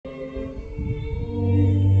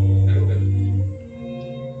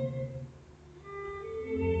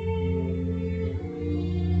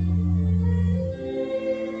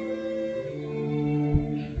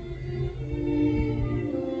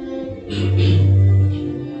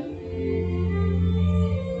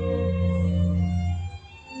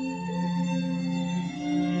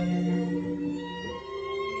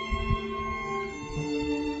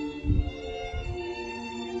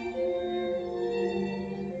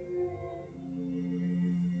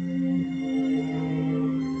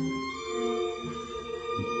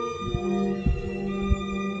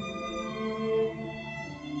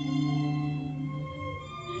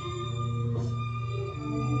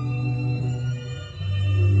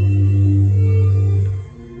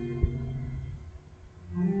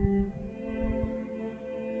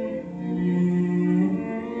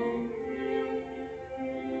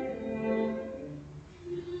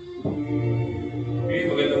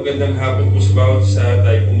magandang hapon po sa bawat isa.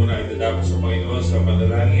 Tayo po muna ay dadapos sa Panginoon sa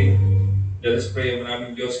panalangin. Let us pray.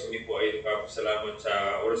 Maraming Diyos, kami po ay nagpapasalamat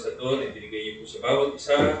sa oras na ito na ibinigay niyo po sa bawat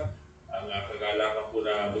isa. Ang kagalakan po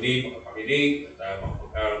na muli makapakinig at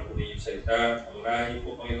makapag-aral po ninyo salita. Pangunahan niyo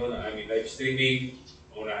po, Panginoon, ang aming live streaming.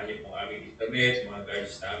 Pangunahan niyo po ang aming internet, mga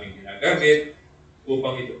gadgets na aming ginagamit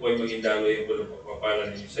upang ito po ay maging daloy po ng pagpapala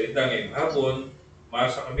ninyo salita ngayong hapon.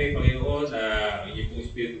 Maasa kami, Panginoon, na ang inyong pong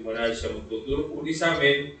Espiritu Manal siya magtuturo po ulit sa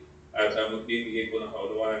amin at magbibigay po ng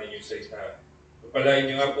kaunawaan ninyong salita. Pagpalain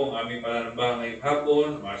niyo nga po ang aming pananambahan ngayong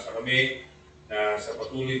hapon. Maasa kami na sa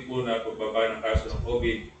patuloy po na pagbaba ng kaso ng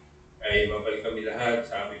COVID ay babalik kami lahat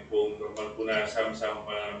sa aming pong normal po na sama-sama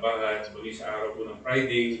pananambahan muli sa araw po ng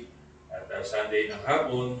Friday at Sunday ng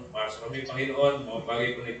hapon. Maasa kami, Panginoon, mga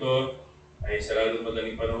bagay po nito ay sa lalong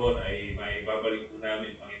madaling panahon ay maibabalik po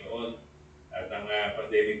namin, Panginoon. At ang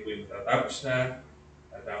pandemic po yung matatapos na.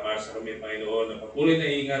 At maasa kami, Panginoon, na patuloy na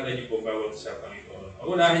iingatan niyo po bawat sa Panginoon.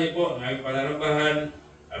 Unahin niyo po ang aming pananambahan,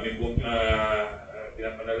 aming pong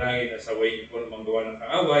pinapanalangin na saway niyo po ng manggawa ng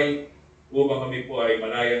kaaway upang kami po ay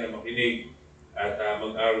malaya na makinig at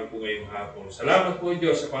mag-aral po ngayong hapon. Salamat po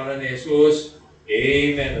Diyos sa pangalan ni Jesus.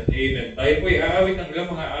 Amen at amen. Tayo po ay aawit ng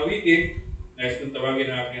ilang mga awitin. Nais kong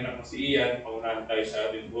tawagin ang aking anak na si Ian. Paunahan tayo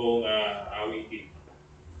sa ating buong awitin.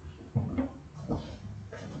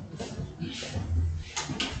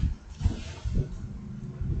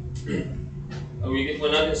 Awitin po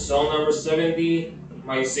natin song number 70,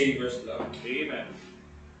 My Savior's Love. Amen.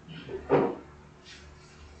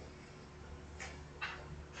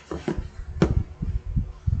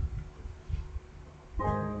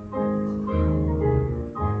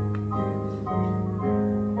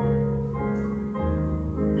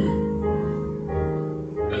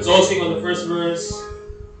 Let's all sing on the first verse.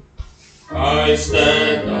 I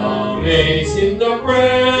stand amazed in the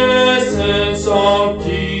presence of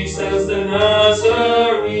Jesus the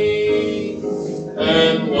Nazarene,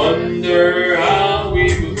 and wonder how he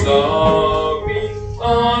would love me,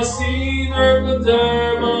 a sinner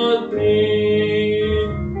condemned but clean.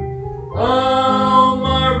 How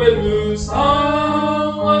marvelous,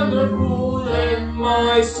 how wonderful, and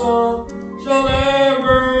my song shall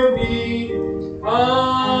ever be.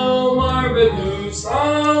 How marvelous,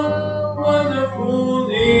 how wonderful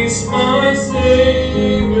is my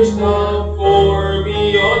Savior's love for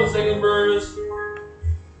me. On the second verse.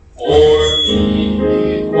 For me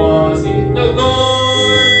it was in the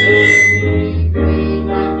garden, he paid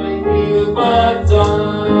not my will but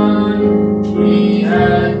died. He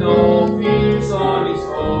had no fears on his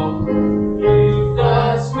own, used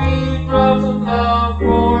the sweet drops of love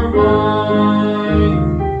for mine.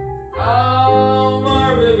 How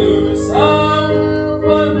marvelous, how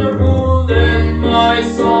wonderful, and my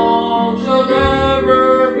song shall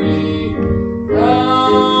ever be.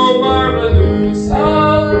 How marvelous,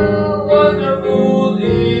 how wonderful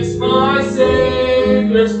is my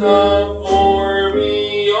Savior's love for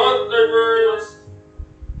me. On the verse.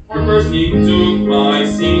 For first he took my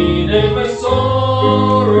sin and my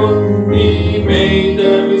sorrow, he made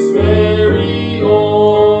them his very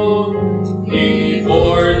own. He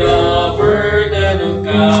bore the burden of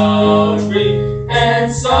Calvary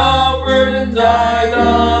and suffered and died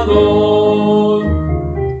alone.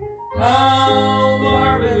 How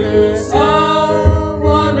marvelous, how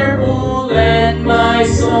wonderful, and my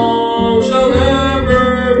song shall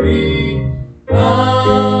ever be.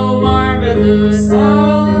 How marvelous,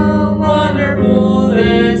 how wonderful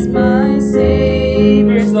is my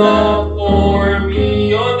Savior's love for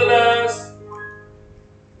me. On the last.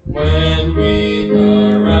 When with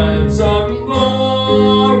the ransom in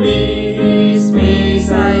glory, his face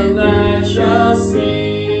I at last shall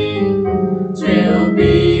see, 'twill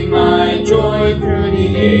be my joy through the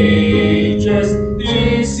ages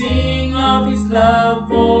to sing of his love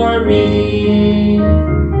for me.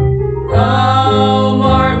 How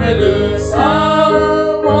marvelous, how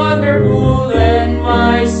wonderful, and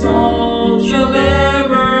my song shall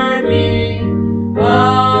ever be.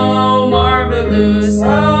 How marvelous,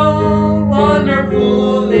 how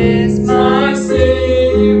wonderful is my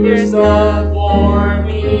Savior's love for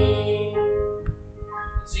me.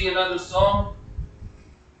 Let's sing another song.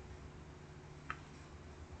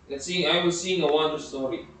 Let's sing I Will Sing a Wonder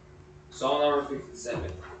Story. Song number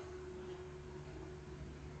 57.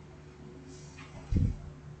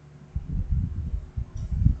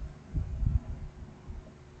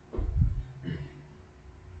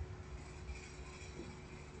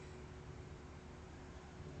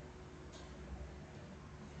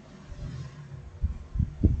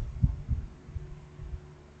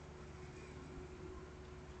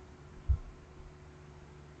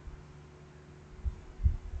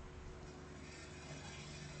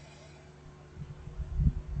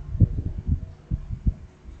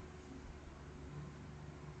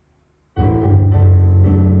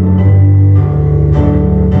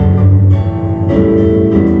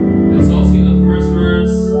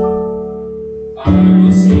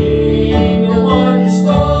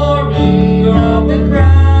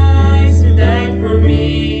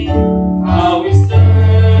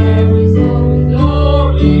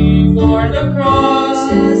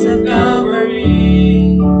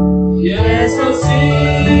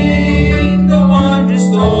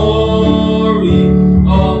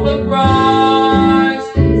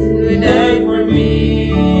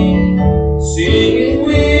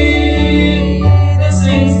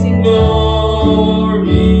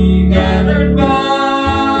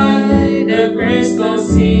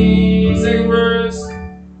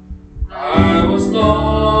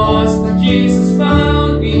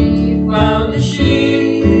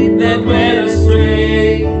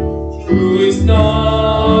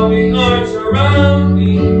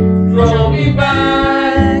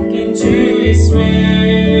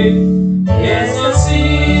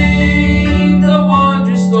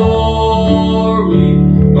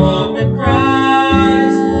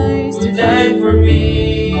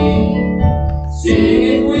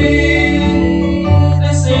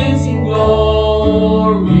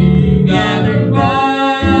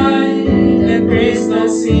 crystal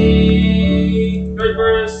sea. Third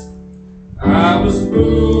verse. I was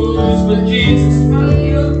bruised, but Jesus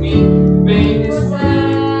healed me. Pain is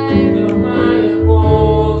wide, the mind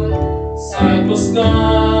cold. Sight was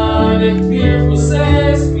gone and fear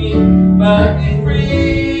possessed me, but it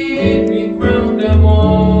freed me from them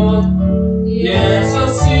all. Yes, I'll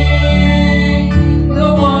sing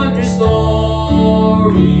the wondrous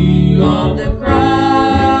story of the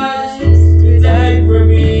Christ who died for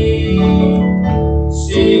me.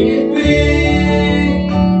 Sing it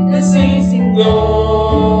with the saints in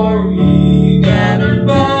glory, gathered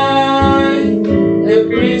by the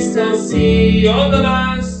crystal sea. On the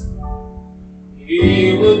last,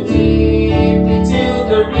 He will keep me till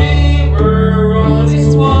the river runs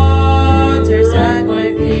its waters at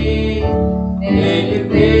my feet, and He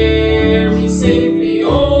bear me safely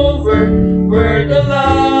over where the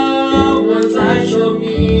loved ones I shall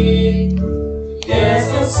meet.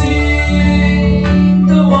 Yes, I'll sing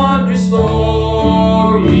the wondrous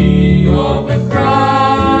story of the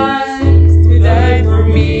Christ who died for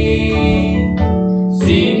me.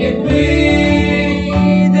 Sing it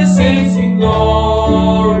with the saints in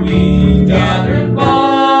glory, gathered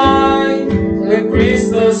by the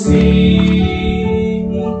crystal sea.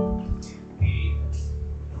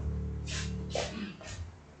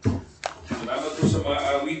 Salamat po sa mga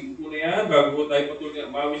awit po na yan. Bago po tayo patuloy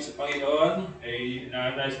na umawit sa Panginoon, ay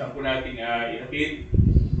na-announce lang po natin ihatid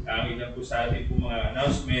ang ilan po sa ating po mga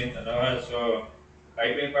announcement. So, tayo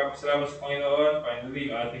po yung papasalamat sa Panginoon. Finally,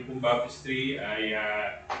 yung ating pong baptistry ay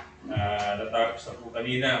natapos na po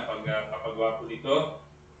kanina ang pagkakagawa po nito.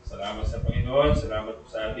 Salamat sa Panginoon. Salamat po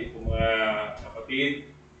sa ating po mga kapatid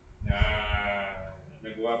na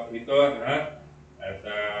nagawa po nito. At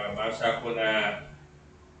maasa ko na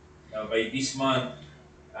by this month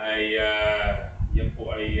ay yan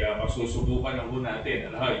po ay masusubukan na po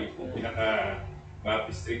natin. Yung po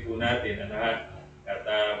pinaka-baptistry po natin. At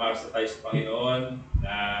maasa tayo sa Panginoon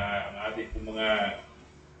na ang ating po mga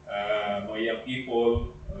young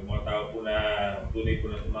people, mga tao po na tunay po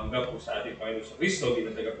na tumanggap po sa ating Panginoon sa Kristo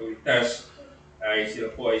bilang tagapagligtas, ay sila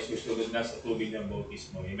po ay susunod na sa tubig ng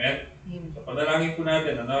bautismo. Amen? So panalangin po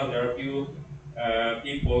natin, there are few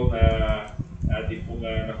people na ating pong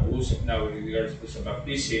nakausap na with regards po sa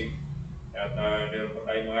baptism. At meron pa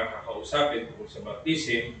tayong mga kakausapin tungkol sa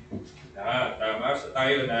baptism. At maasa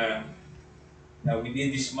tayo na within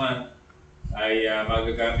this month ay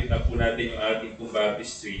magagamit na po natin yung ating pong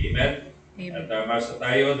baptistry. Amen? At maasa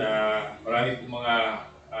tayo na marami pong mga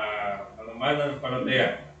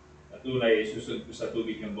mananampalataya na tunay susunod po sa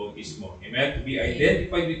tubig ng bautismo. Amen? To be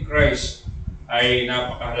identified with Christ ay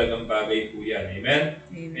napakahalagang bagay po yan. Amen?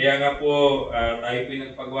 Kaya nga po, tayo po yung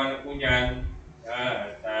nagpagawa na po niyan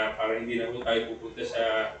at para hindi na po tayo pupunta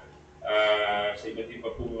sa iba't iba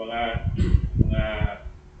po mga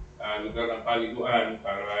lugar ng paliguan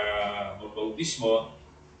para magbautismo.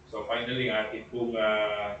 So finally, ang ating pong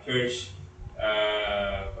church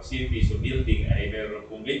facilities o building ay meron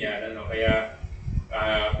pong ganyan. Kaya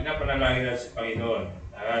pinapanalangin natin sa Panginoon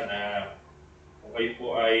na kung kayo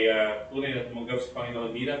po ay tunay na tumanggap sa Panginoon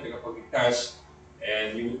bilang tagapagligtas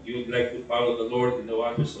and you would like to follow the Lord in the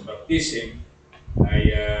waters of baptism,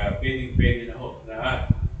 ay pwede na ho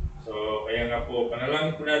lahat. So kaya nga po,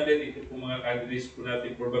 panalangin po natin ito po mga candidates po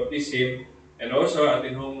natin for baptism, and also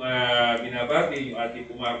atin hong binabati yung ating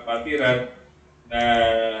pumapatiran na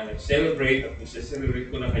nag-celebrate at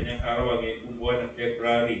nag-celebrate po ng kanyang araw ngayong buwan ng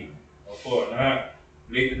February. Opo,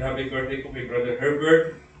 belated happy birthday po kay Brother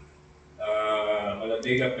Herbert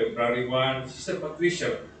Malabega, February 1. Sister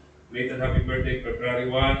Patricia, belated happy birthday, February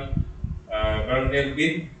 1. Brother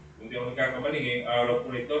Elvin, kung di ako nagkakamali, ngayong araw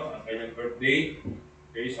po nito, ang kanyang birthday.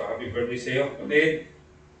 Okay, so happy birthday sa iyo, kapatid.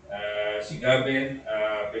 Si Gaben,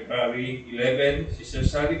 February 11. Sister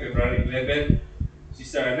Sally, February 11.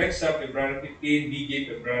 Sister Alexa, February 15.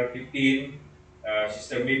 DJ, February 15.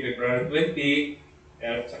 Sister May, February 20.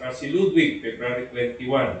 At saka si Ludwig, February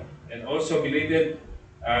 21. And also belated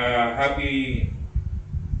happy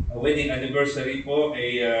wedding anniversary po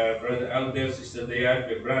kay Brother Alder, Sister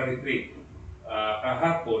Dayan, February 3.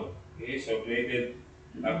 Kahapon. Okay, so belated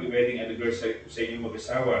happy wedding anniversary po sa inyong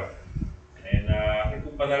mag-asawa. And aking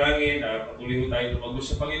pong panalangin, patuloy po tayong lumago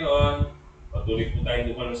sa Panginoon, patuloy po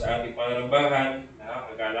tayong dumalo sa ating panalambahan,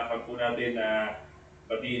 kagalakan po natin na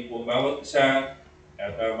batiin po ang bawat isa,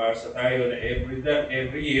 at marasa tayo na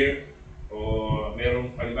every year, o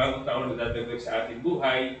merong panibagong taon na dadagdag sa ating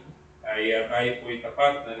buhay, ay tayo po ay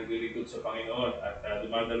tapat na naglilingkod sa Panginoon at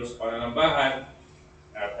dumadalo sa pananambahan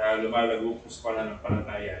at lumalago po sa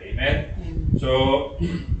pananampalataya. Amen? So,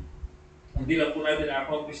 hindi lang po natin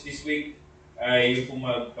na-accomplish this week ay yung pong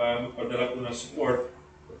magpadala po ng support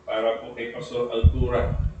para po kay Pastor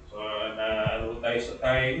Altura. So, na ano tayo sa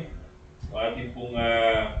time, yung ating pong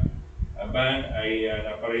ban ay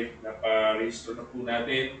naparehistro na po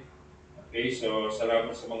natin. Okay, so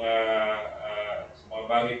salamat sa mga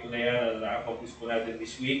bagay po na yan na na-accomplish po natin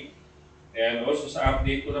this week. And also sa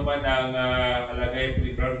update ko naman ng kalagayan po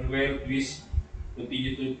ni Brother Noel, please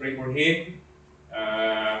continue to pray for him.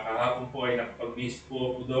 Kahapon po ay nakapag-visit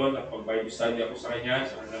po ako doon, nakapag-Bible study ako sa kanya,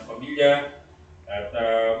 sa kanyang pamilya. At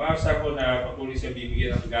maasa ko na patuloy siya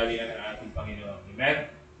bibigyan ng galingan ng ating Panginoon. Amen?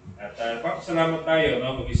 At papasalamat tayo,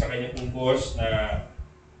 no? Mag-isa kanya pong boss na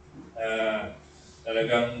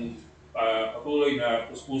talagang patuloy na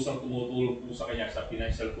puspusang tumutulong po sa kanya sa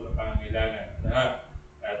financial po na pangangailangan.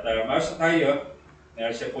 At maasa tayo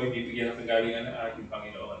na siya po ay bibigyan ng kagalingan ng ating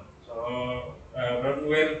Panginoon. So, Brother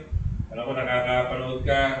Noel, alam ko nakakapanood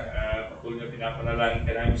ka, patuloy na pinapanalangin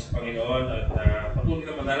ka namin sa Panginoon at patuloy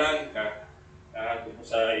na manalangin ka tungkol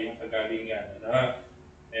sa iyong kagalingan.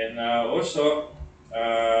 And also,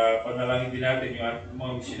 panalangin din natin yung ating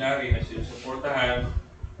mga missionary na sinusuportahan.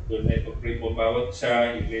 Doon na ipag-pray po bawat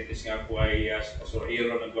isa. Yung latest nga po ay si Pastor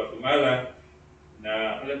Aaron ng Guatemala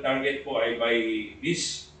na ang target po ay by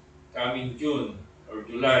this coming June or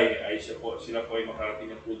July ay sila po ay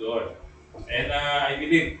makarating na po doon. And I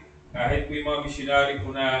believe kahit po yung mga missionary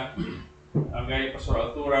po na gaya Pastor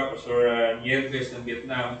Altura, Pastor Nieves ng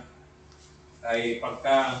Vietnam, ay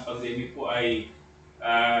pagka ang pandemic po ay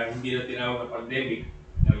hindi na tinawag na pandemic,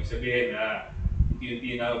 ibig sabihin na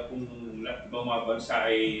unti-unti na kung ibang mga bansa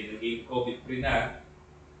ay naging COVID-free na,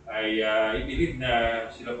 ay I believe na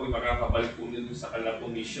sila po ay makakabalik po dito sa kanilang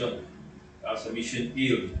mission, sa mission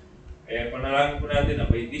field. Kaya panalangin po natin na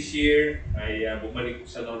by this year ay bumalik po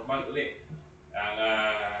sa normal ulit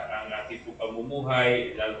ang ating po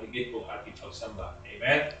pamumuhay, lalo higit po ang ating pagsamba.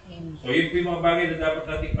 Amen? Amen. So yun po yung mga bagay na dapat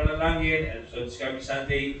nating panalangin. And so this coming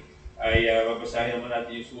Sunday ay babasahin naman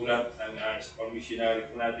natin yung sulat ng isang missionary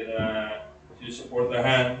po natin na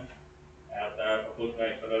sinusuportahan at patuloy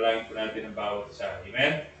na ipanalangin po natin ang bawat isa.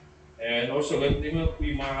 Amen? And also, ganun din po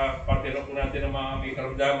yung mga partner po natin ng mga may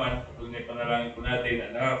karamdaman, patuloy na ipanalangin po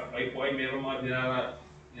natin. Kayo po ay mayroong mga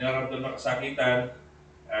dinaramdam na kasakitan,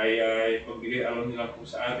 ay pagbigay alam nila po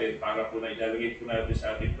sa atin para po na ilalagay po natin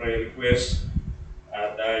sa ating prayer request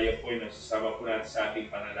at yan po yung nasasama po natin sa ating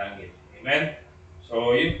panalangin. Amen?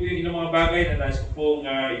 So, yun po yung ilang mga bagay na nais ko pong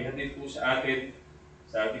ihatid po sa atin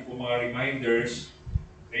sa ating po mga reminders.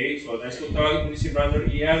 Okay, so nais kong tawagin po si Brother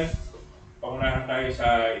Ian. Pangunahan tayo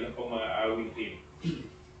sa ilang pong mga awing team.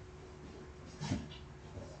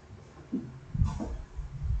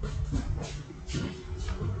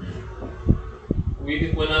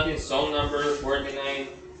 Ulitin po natin song number 49,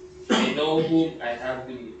 I Know Whom I Have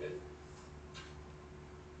Believed.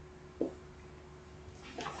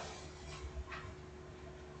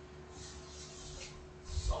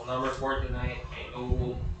 Song number 49, I Know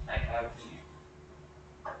Whom I Have Believed.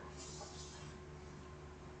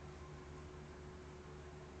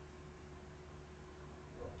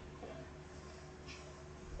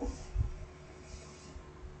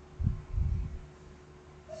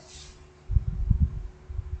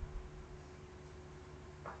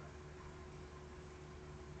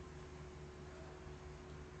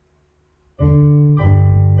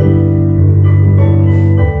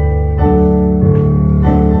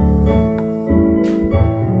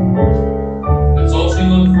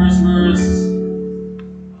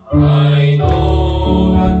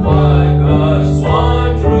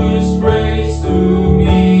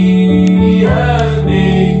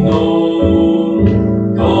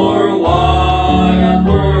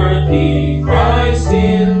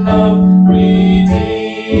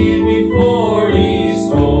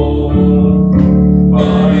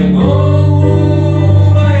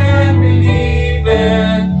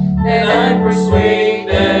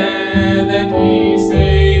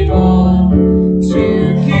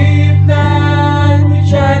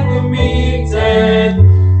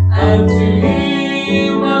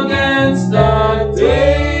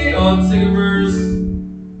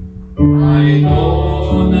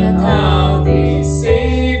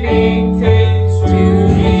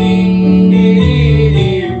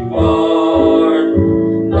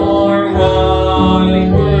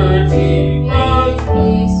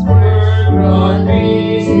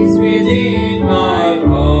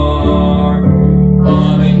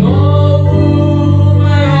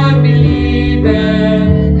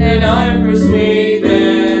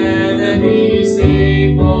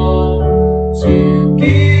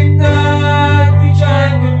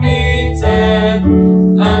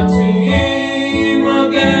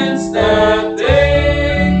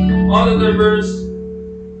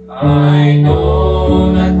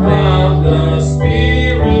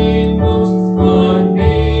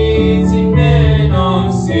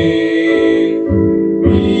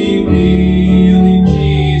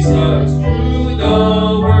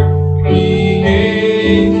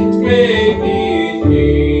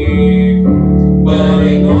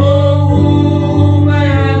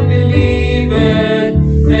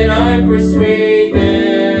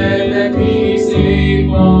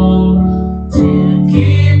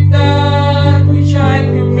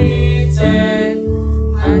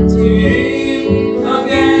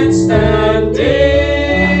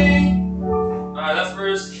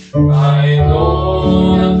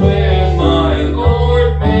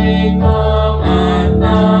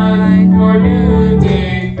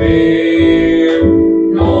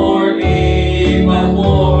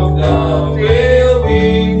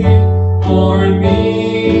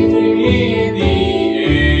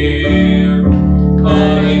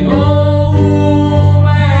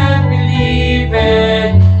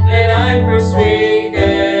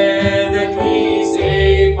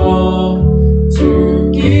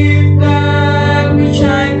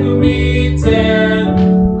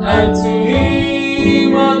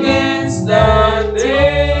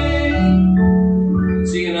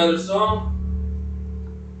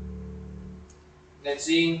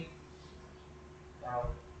 sing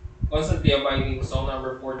Constantly Abiding, song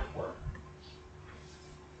number 44.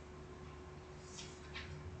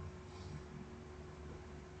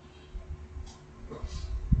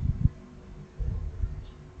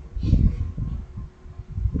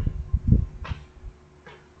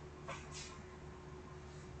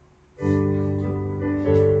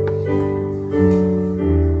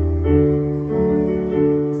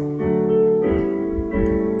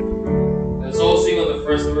 Let's all sing on the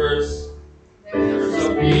first verse. There's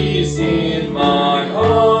a peace in my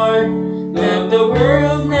heart that the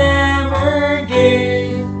world never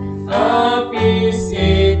gave, a peace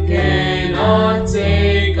it cannot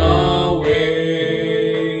take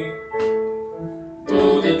away.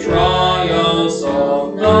 Though the trials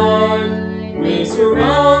of life may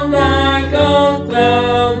surround like a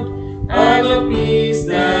cloud, I've a peace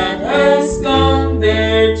that has come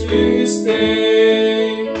there to stay.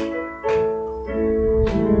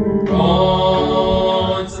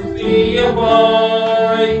 Constantly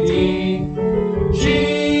abiding,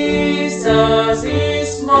 Jesus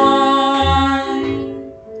is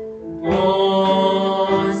mine.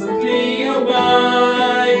 Constantly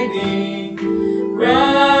abiding,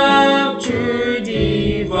 rapture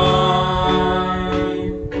divine.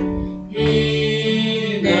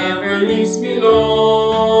 He never leaves me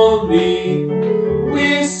lonely,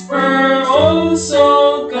 whisper oh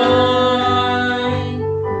so kind.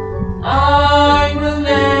 I will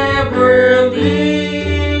never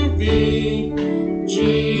leave thee,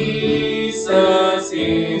 Jesus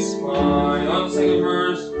is mine. On the second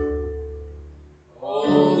verse.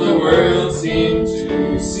 All the world seems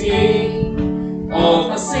to sing of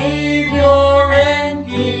a Savior and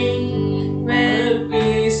King, when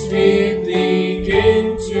peace sweetly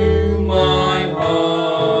came to my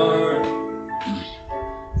heart.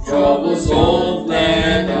 Troubles all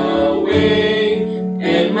fled away,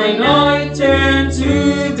 and my night turned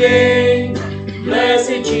to day.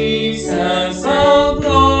 Blessed Jesus, how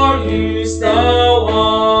glorious thou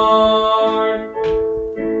art.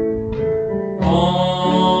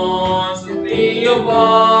 Constantly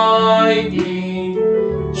abiding,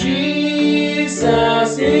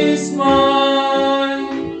 Jesus is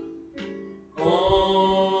mine.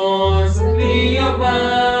 Constantly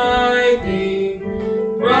abiding,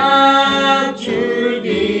 rapture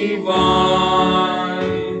divine.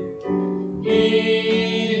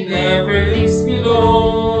 He never leaves me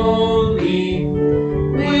lonely,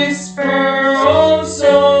 whisper oh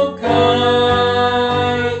so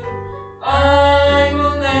kind. I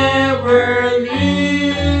will never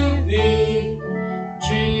leave thee,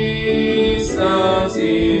 Jesus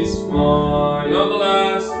is mine. On the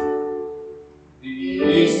last.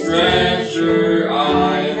 This treasure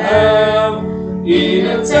I have in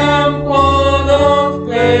a temple of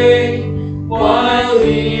clay, while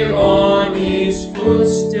here on his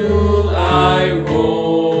footstool I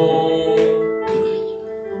roam.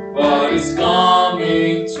 But he's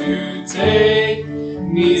coming to take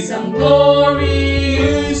me some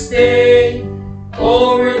glorious day,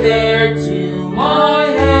 over there to my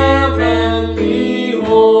heavenly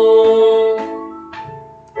home.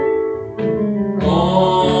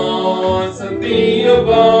 Constantly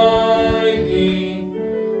abiding,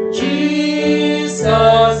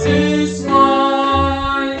 Jesus is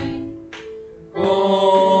mine.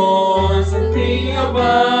 Constantly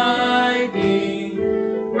abiding,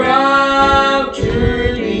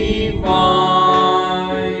 rapture divine.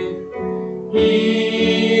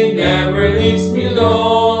 He never leaves me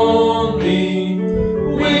lonely,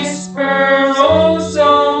 whisper oh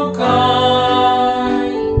so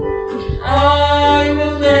kind. I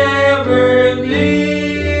will never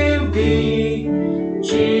leave thee,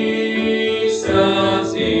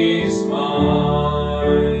 Jesus is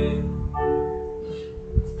mine.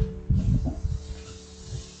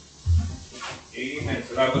 Amen.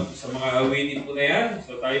 Salamat po sa mga awitin po na yan.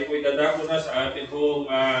 So tayo po dadako na sa ating pong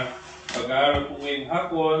pag-aaral po ngayong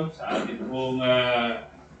hapon, sa ating pong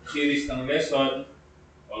series ng lesson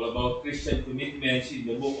all about Christian commitments in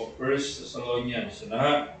the book of 1 Thessalonians. So,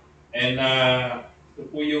 and ito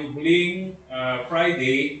po yung huling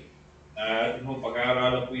Friday na ating pong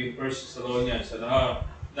pag-aaralan po yung 1 Thessalonians. So, now,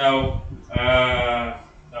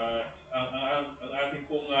 ang ating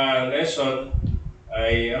pong lesson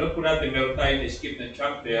ay alam po natin meron tayo na skip ng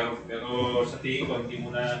chapter, pero sa tingin ko hindi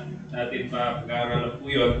muna natin pag-aaralan po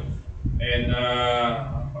yun. And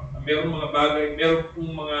meron mga bagay, meron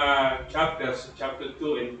pong mga chapters, chapter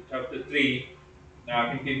 2 and chapter 3 na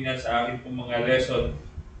aking tingnan sa akin pong mga lesson,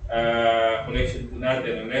 collection po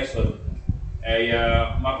natin ng lesson ay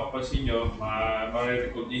mapapansin nyo,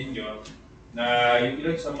 ma-record ninyo na yung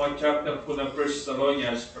ilan sa mga chapter po ng 1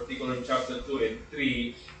 Thessalonians, particular chapter 2 and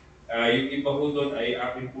 3, yung iba po doon ay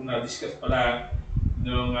akin po na-discuss pala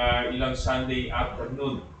noong ilang Sunday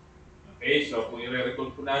afternoon. Okay, so kung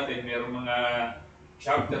i-recall po natin, mayroong mga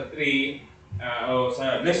chapter 3, o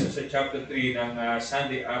sa lesson sa chapter 3 ng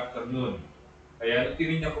Sunday afternoon. Kaya nung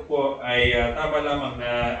tinignan ko po ay tama lamang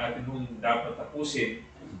na atin pong dapat tapusin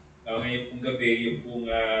ngayon pong gabi yung pong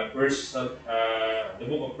the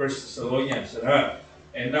book of 1 Thessalonians.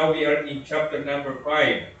 And now we are in chapter number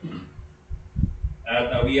 5.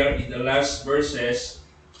 At we are in the last verses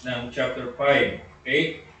ng chapter 5.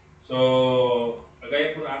 Okay? So,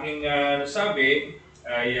 kagaya po ng aking nasabi,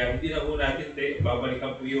 ay hindi na po natin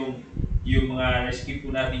babalikan po yung mga na-skip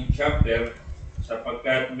po natin chapter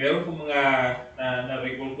sapagkat meron po mga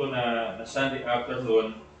na-recall ko na Sunday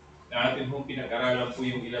afternoon na atin pong pinag-aralan po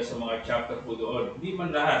yung ilan sa mga chapter po doon. Hindi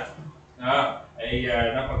man lahat ay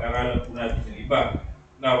napag-aralan po natin yung iba.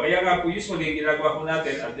 Now, kaya nga po usually ginagawa po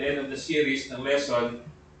natin at the end of the series ng lesson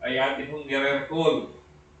ay atin pong nire-recall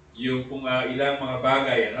yung pong ilang mga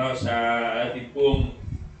bagay sa ating pong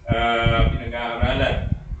pinag-aaralan.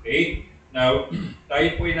 Okay? Now, tayo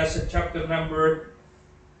po ay nasa chapter number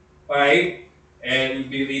 5 and we'll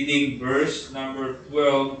be reading verse number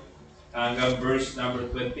 12 hanggang verse number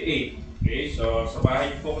 28. Okay? So,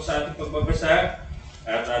 samahan niyo po ko sa ating pagbabasa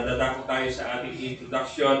at dadako tayo sa ating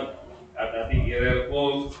introduction at ating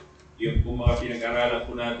i-recall yung po mga pinag-aralan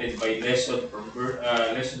po natin by lesson from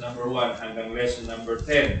lesson number 1 hanggang lesson number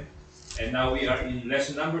 10. And now we are in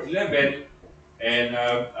lesson number 11 and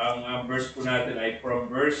ang verse po natin ay from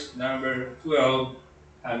verse number 12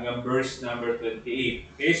 hanggang verse number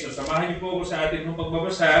 28. Okay, so samahan niyo po ako sa ating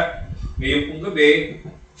pagbabasa ngayong pong gabi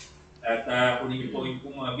at kunin niyo po yung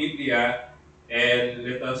pong mga Biblia and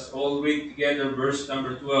let us all read together verse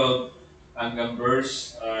number 12 hanggang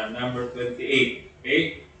verse number 28.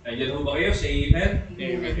 Okay? Nandiyan ho ba kayo? Say amen?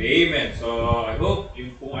 Amen. Amen. So, I hope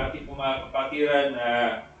yung pong ating mga kapatiran na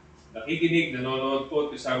nakikinig, nanonood po,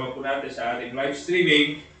 kasama po natin sa ating live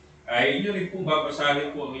streaming, ay inyo rin pong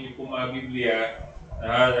babasahin po ang inyong pong mga Biblia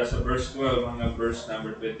sa verse 12 hanggang verse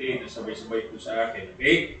number 28 na sabay-sabay po sa akin.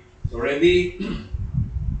 Okay? So, ready?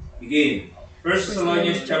 Begin. 1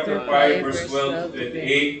 Thessalonians chapter 5, verse 12 to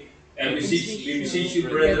 28. And we beseech you,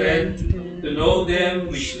 brethren, to know them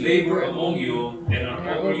which labor among you and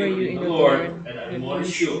are over you in the Lord and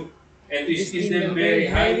admonish you, and to esteem them very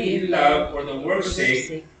highly in love for the work's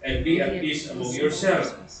sake, and be at peace among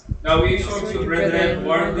yourselves. Now we exhort you, brethren,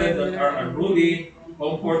 warn them that are unruly,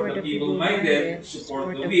 comfort the feeble-minded,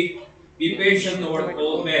 support the weak, be patient toward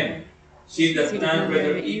all men. See that none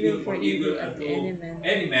render evil for evil unto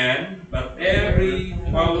any man, but ever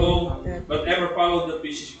follow that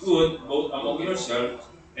which is good, both among yourselves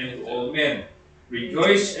and to all men.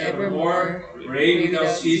 Rejoice evermore, pray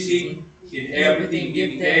without ceasing, in everything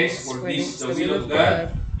give thanks, for this is the will of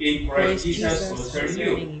God in Christ Jesus concerning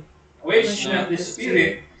you. Quench not the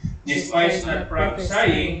spirit, despise not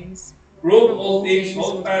prophesying, prove all things,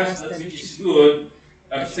 hold fast that which is good,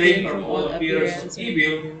 abstain from all appearance of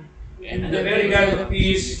evil, and the very God of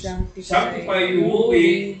peace sanctify you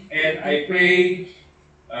wholly, and I pray,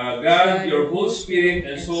 God, your whole spirit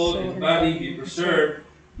and soul and body be preserved,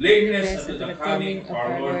 blameless unto the coming of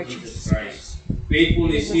our Lord Jesus Christ. Faithful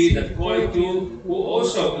is he that calleth you, who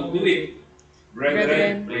also will do it.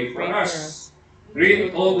 Brethren, pray for us.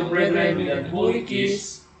 Greet all the brethren with an holy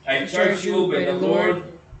kiss. I charge you by the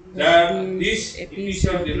Lord that this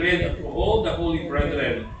epistle be read unto all the holy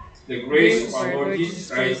brethren. The grace of our Lord Jesus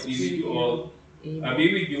Christ be with you all. Be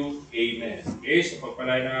with you. Amen. Okay, so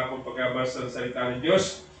pagpalain na akong pagkabasa ng salita ng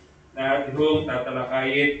Diyos na ating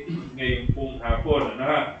tatalakayin ngayong pong hapon.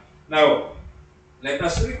 Now, let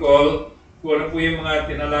us recall kung ano po yung mga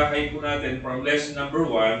tinalakay po natin from lesson number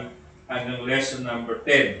 1 hanggang lesson number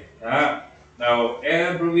 10. Now,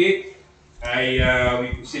 every week, we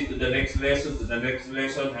proceed to the next lesson,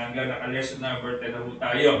 hanggang naka-lesson number 10 na po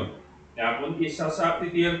tayo. Kaya kung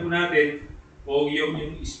isasabtitiyan po natin kung yung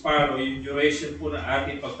span o yung duration po na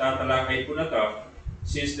ating pagtatalakay po na to,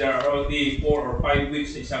 since there are only 4 or 5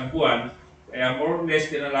 weeks sa isang buwan, kaya more or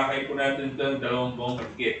less tinalakay po natin ito ng 2 buwang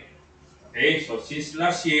higit. Okay, so since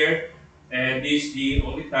last year, and this the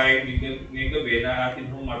only time ngayong gabi na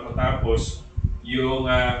atin pong matatapos yung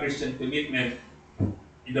Christian commitment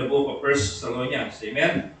in the book of 1 Thessalonians.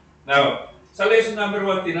 Amen? Now, sa lesson number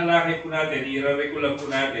 1, tinalakay po natin, i-recall po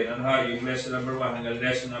natin, yung lesson number 1 hanggang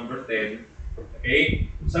lesson number 10.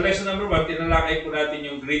 Okay? Sa lesson number 1, tinalakay po natin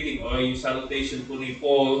yung greeting o yung salutation po ni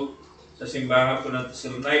Paul sa simbahan po ng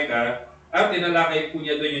Thessalonica at tinalakay po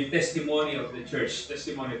niya doon yung testimony of the church.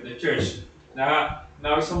 Na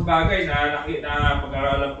isang bagay na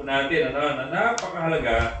pag-aralan po natin, na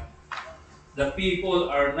napakahalaga, the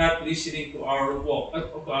people are not listening to our walk,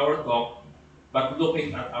 to our talk, but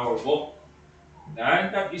looking at our walk.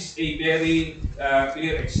 And that is a very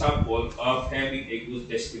clear example of having a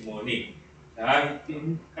good testimony.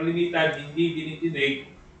 Kalimitan, hindi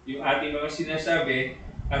dinidinig yung ating mga sinasabi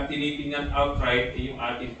at tinitingnan outright yung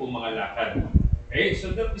ating pong mga lakad. Okay,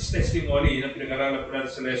 so that is testimony. Yun ang pinag-aralan po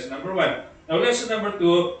natin sa lesson number 1. Now, lesson number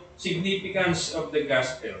 2, significance of the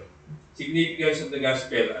gospel. Significance of the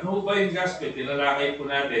gospel. Ano ba yung gospel? Tinalakay po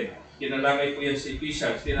natin. Tinalakay po yan sa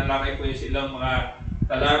Ephesians. Tinalakay po yan sa ilang mga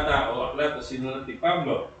talata o aklat o sinulat ni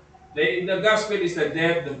Pablo. The gospel is the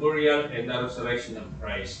death, the burial, and the resurrection of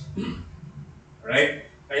Christ.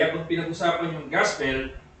 Right? Kaya pag pinag-usapan yung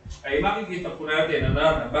gospel, ay makikita po natin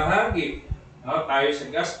na bahagi tayo sa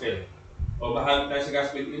gospel. O bahagi tayo sa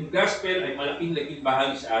gospel. Yung gospel ay malaking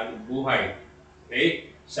bahagi sa ating buhay.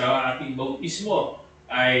 Okay? Sa ating bautismo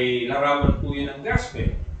ay larawan po yun ng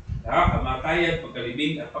gospel. Kamatayan,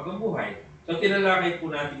 pagkalibing, at pagkabuhay. So, tinalakay po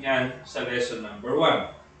natin yan sa lesson number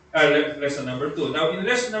 1. Lesson number 2. Now, in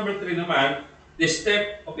lesson number 3 naman, the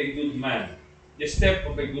step of a good man. The step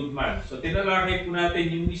of a good man. So, tinalakay po natin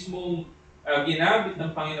yung mismong ginamit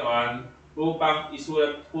ng Panginoon upang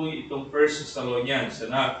isulat po itong 1 Thessalonians,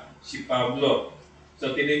 si Pablo.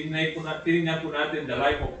 So, tinignan po natin the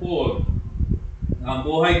life of Paul, ang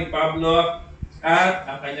buhay ni Pablo, at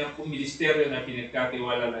ang kanyang ministeryo na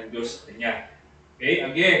pinagkatiwala ng Diyos sa kanya. Okay,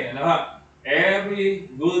 again, every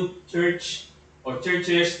good church o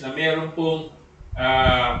churches na meron pong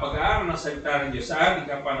pag-aaral ng salita ng Diyos sa ating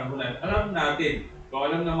kapanahunan, alam natin, kung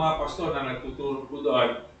alam ng mga pastor na nagtuturo po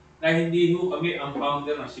doon, na hindi ho kami ang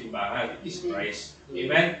founder ng simbahan. It is Christ.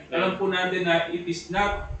 Amen? Alam po natin na it is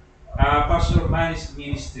not Pastor Manny's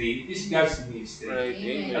ministry, it is God's ministry.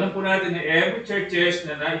 Right. Alam po natin na every churches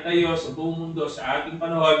na naitayo sa buong mundo sa ating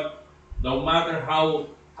panahon, no matter how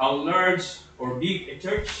large or big a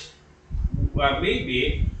church may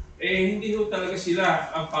be, hindi ho talaga sila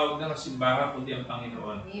ang founder ng simbahan, kundi ang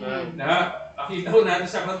Panginoon. Nakita ho natin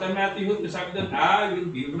sa kanta Matthew, sabi doon, I will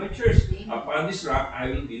build my church. Upon this rock, I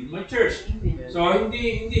will build my church. So,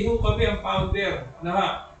 hindi ho kami ang founder.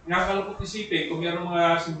 Nakakalapot isipin, kung mayroong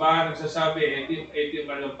mga simbahan nagsasabi, ito yung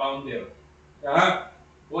kanilang founder.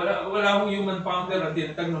 Wala hong human founder ang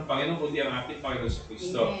tinatag ng Panginoon, kundi ang ating Panginoon sa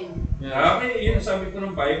Kristo. Yun ang sabi ko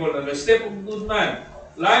ng Bible, na the step of good man,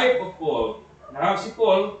 life of Paul. Si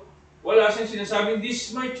Paul, wala siyang sinasabing, this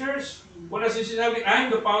is my church. Wala siyang sinasabing, I'm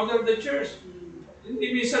the founder of the church.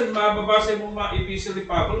 Hindi minsan mababasa mo mga epistle ni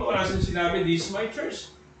Pablo, wala siyang sinabi, this is my church.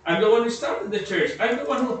 I'm the one who started the church. I'm the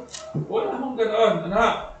one who, wala akong ganoon.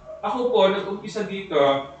 Ako po, nag-umpisa dito,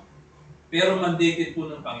 pero mandated po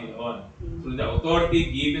ng Panginoon. Through the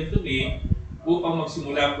authority given to me, upang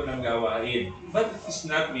magsimula po ng gawain. But it is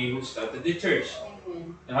not me who started the church.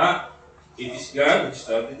 It is God who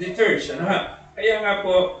started the church. Kaya nga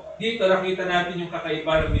po, dito nakita natin yung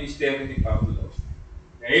kakaiba ng ministeryo ni Pablo.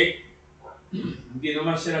 Okay? Hindi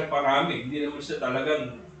naman siya nagparami. Hindi naman siya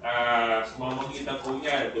talagang sa mamagitan po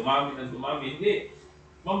niya, dumami ng dumami. Hindi.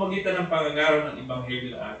 Mamagitan ng pangangaral ng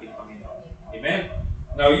Ebanghelyo ng ating Panginoon. Amen?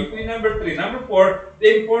 Now, yung po yung number 3. Number 4, the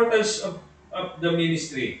importance of the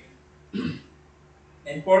ministry.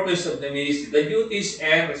 Importance of the ministry. The duties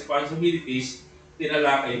and responsibilities,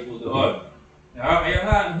 tinalakay po doon. Kaya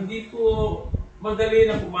nga, hindi po madali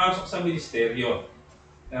na pumasok sa ministeryo.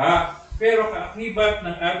 Pero kaakibat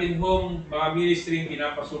ng ating mga ministry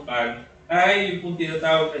pinapasukan ay yung pong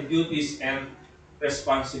tinatawag na duties and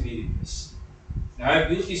responsibilities.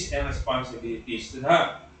 Duties and responsibilities.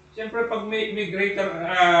 Siyempre, pag may greater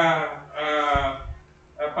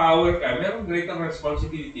power ka, merong greater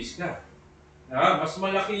responsibilities ka. Mas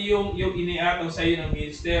malaki yung iniatang sa iyo ng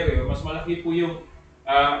ministeryo, mas malaki po yung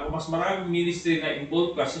mas maraming ministry na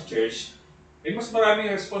involved ka sa church, mas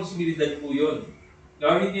maraming responsibilidad po yun.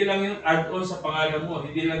 Hindi lang yung add-on sa pangalan mo,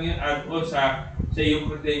 hindi lang yung add-on sa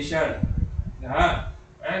iyong credential.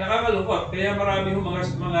 Nakakalungkot. Kaya marami yung mga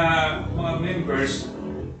members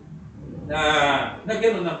na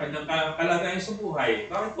gano'n ang kanyang kalagayan sa buhay.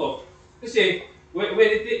 Bakit po? Kasi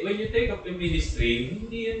when you take up a ministry,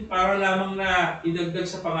 hindi yun para lamang na idagdag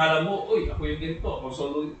sa pangalan mo, uy, ako yung ganito, ako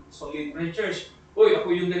solid ng church, uy,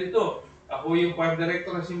 ako yung ganito, ako yung choir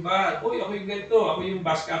director ng simbahan, uy, ako yung ganito, ako yung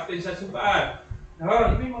bus captain sa simbahan.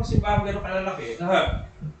 Iba yung mga simbahan gano'ng kalalaki.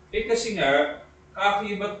 Kasi nga,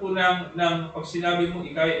 kaakibat po ng pag sinabi mo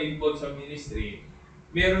ikaw ay involved sa ministry,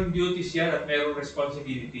 merong duties yan at merong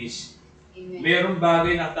responsibilities. Amen. Merong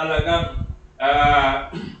bagay na talagang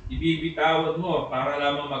ibibitawan mo para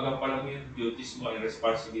lamang magampalan mo yung duties mo and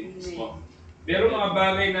responsibilities mo. Pero mga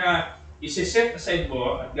bagay na isi-set aside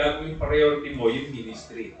mo at gagawin priority mo yung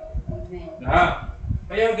ministry.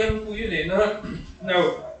 Kaya ganun po yun eh. Now,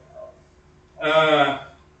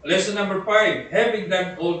 lesson number 5, having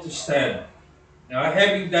done all to stand.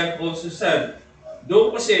 Having done all to stand.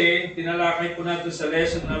 Doon kasi, tinalakay po natin sa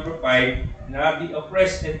lesson number 5 na the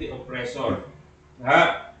oppressed and the oppressor.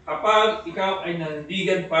 Kapag ikaw ay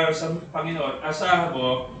nandigan para sa Panginoon, asahan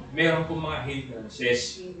mo, meron pong mga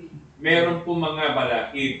hindrances, meron pong mga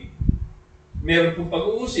balakid, meron pong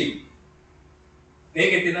pag-uusig.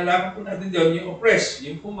 Kaya tinalakan po natin doon yung oppressed,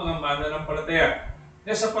 yung pong mga mananampalataya.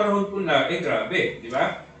 Na sa panahon po na, grabe, di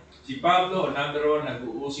ba? Si Pablo, number 1,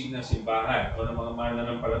 nag-uusig ng simbahan o ng mga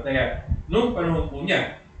mananampalataya noong panahon po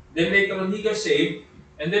niya. Then later on, he got saved,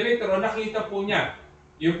 and then later on, nakita po niya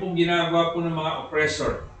yung pong ginagawa po ng mga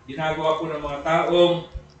oppressor, ginagawa po ng mga taong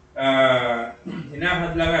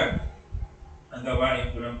hinahadlangan ang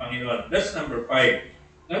gawain po ng Panginoon. That's number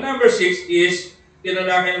 5. Now, number 6 is,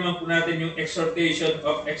 tinalakay naman po natin yung exhortation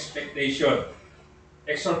of expectation.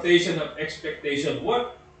 Exhortation of expectation.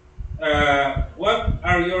 What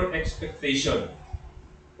are your expectation?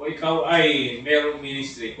 Kung ikaw ay merong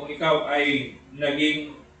ministry, kung ikaw ay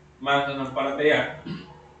naging mananampalataya,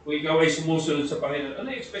 kung ikaw ay sumusunod sa Panginoon, ano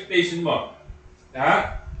yung expectation mo?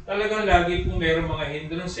 Talagang lagi po merong mga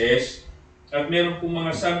hindrances at meron pong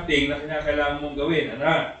mga something na kinakailangan mong gawin.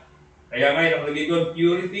 Kaya nga nakalagay doon,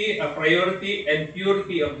 purity, a priority, and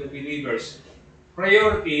purity of the believers.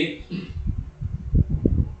 Priority,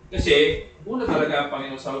 kasi una talaga ang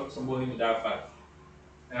Panginoon sa buhay mo dapat.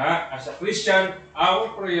 As a Christian,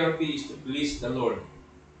 our priority is to please the Lord.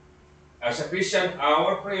 As a Christian,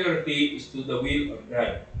 our priority is to the will of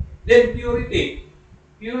God. Then purity.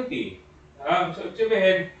 Purity. So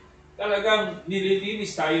sabihin, talagang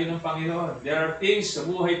nililinis tayo ng Panginoon. There are things sa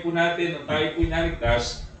buhay po natin na tayo po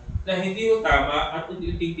naligtas na hindi mo tama at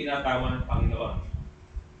unti-unting tinatama ng Panginoon.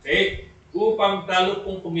 Okay? Upang talo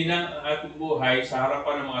pong kuminang ang ating buhay sa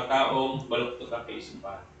harapan ng mga taong baluktot ang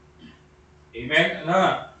kaisipan. Amen?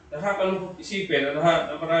 Nakakalungkot isipin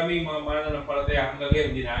na maraming mga mananampalataya hanggang ngayon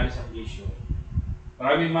hindi naalis ang issue.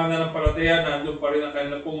 Maraming mananampalataya nandun pa rin ang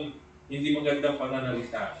kanilang pong hindi magandang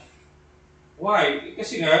pananalita. Why?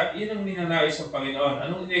 Kasi nga, yun ang ninanais ng Panginoon.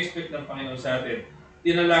 Anong in-expect ng Panginoon sa atin?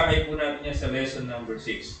 Tinalakay po natin yan sa lesson number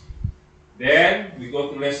 6. Then, we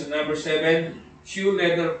go to lesson number 7, shoe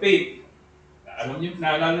leather faith.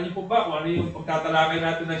 Naalala niyo po ba kung ano yung pagtatalakay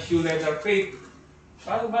natin ng shoe leather faith?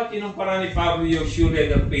 Paano ba kinumpara ni Pablo yung shoe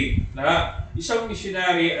leather faith? Isang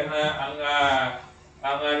missionary ang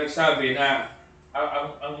nagsabi na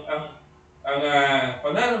ang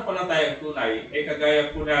pananampalatayang tunay ay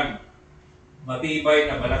kagaya po ng matibay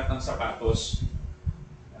na balat ng sapatos.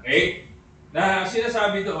 Okay? Na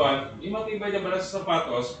sinasabi doon, yung matibay na balat ng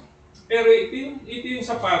sapatos, pero ito yung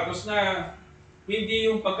sapatos na hindi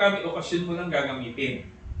yung pagka may okasyon mo lang gagamitin.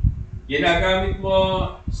 Ginagamit mo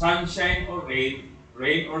sunshine or rain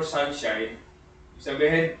or sunshine.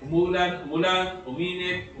 Sabihin, umulan,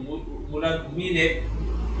 uminit,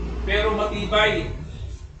 pero matibay.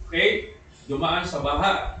 Okay? Dumaan sa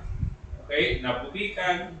baha. Okay?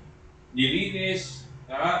 Naputikan, nilinis.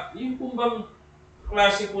 Yung pumbang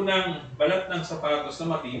klase po ng balat ng sapatos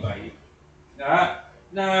na matibay. Na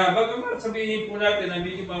bagamat sabihin po natin na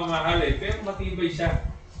medyo mamahalin, pero matibay siya.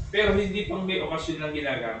 Pero hindi pang may okasyon lang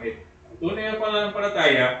ginagamit. Tunay na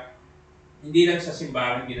pananampalataya, hindi lang sa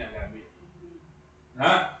simbahan ginagamit.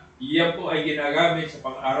 Iyan po ay ginagamit sa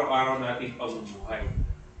pang-araw-araw nating pamumuhay.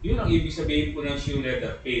 Yun ang ibig sabihin po ng shoe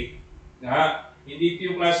leather faith. Hindi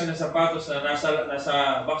ito yung klase ng sapatos na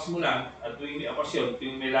nasa box mo lang at tuwing may okasyon,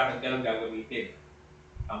 tuwing may lakad ka lang gagamitin.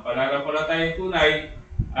 Ang pananampalatayang tunay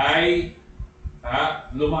ay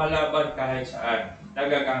lumalaban kahit saan,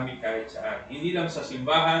 nagagamit kahit saan. Hindi lang sa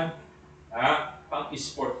simbahan,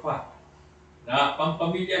 pang-sport pa.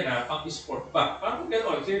 Pang-pamilya na, pang-sport pa. Parang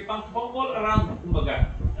gano'n, pang-all around,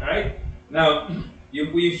 kumbaga. Alright? Now, yun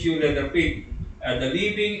po yung shoe leather faith. The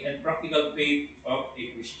living and practical faith of a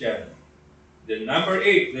Christian. Then number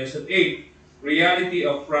 8, lesson 8, reality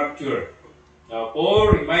of rapture. Now, Paul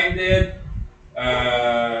reminded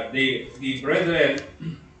the brethren,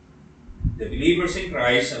 the believers in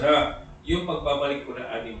Christ, yung pagbabalik po ng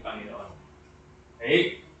ating Panginoon.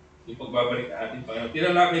 Okay? Yung pagbabalik ng ating Panginoon.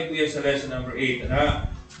 Tinalakay po yan sa lesson number 8.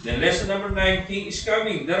 Then lesson number 9, King is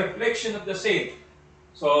coming, the reflection of the saint.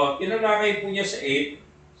 So, tinalakay po niya sa 8.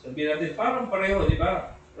 Sabihin natin, parang pareho, di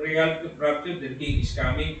ba? Reality of rapture, the King is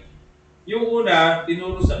coming. Yung una,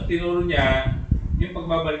 tinuro niya yung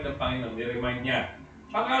pagbabalik ng Panginoon. Ni-remind niya.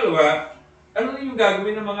 Pangalawa, ano yung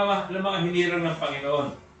gagawin ng mga hinirang ng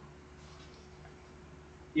Panginoon?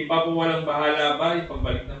 Ipapawalang bahala ba yung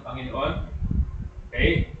pagbalik ng Panginoon?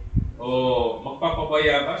 Okay? O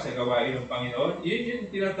magpapabaya ba sa gawain ng Panginoon? Yun yung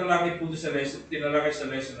tinatalakay po sa lesson, tinalakay sa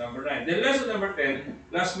lesson number 9. Then lesson number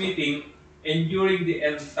 10, last meeting, enduring the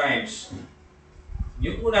end times.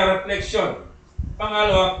 Yung una, reflection.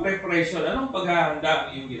 Pangalawa, preparation. Anong paghahanda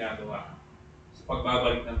ang iyong ginagawa sa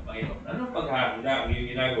pagbabalik ng Panginoon? Anong paghahanda ang iyong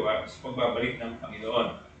ginagawa sa pagbabalik ng Panginoon?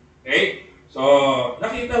 Okay? So,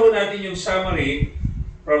 nakita ho natin yung summary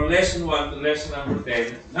from lesson 1 to lesson number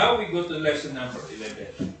 10. Now we go to lesson number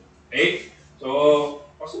 11. Okay? So,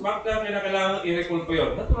 kasi bakit na kailangan i-recall po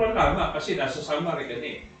yun? Natural lamang kasi nasa summary ka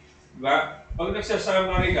eh. Diba? Pag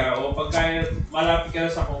nagsa-summary ka o pagka malapit ka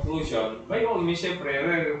na sa conclusion, by all means, siyempre,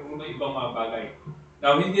 re-recall mo ibang mga bagay.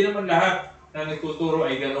 Now, hindi naman lahat na nagtuturo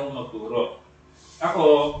ay ganong magturo. Ako,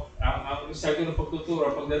 ang isa ko ng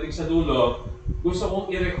pagtuturo, pagdating sa dulo, gusto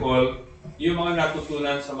kong i-recall yung mga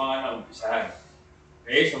natutunan sa mga naumpisahan.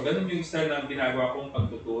 Okay, so ganun yung style ng ginagawa kong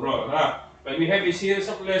pagtuturo. When we have a series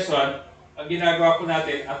of lesson, ang ginagawa ko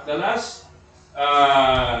natin at the last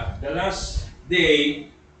day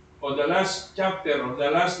o the last chapter o the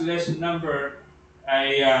last lesson number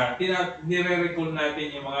ay nire-recall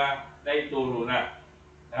natin yung mga naituro na.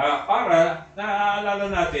 Para naaalala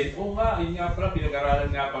natin, yun nga pala, pinag-aralan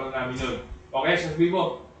nga pala namin yun. Okay, sabi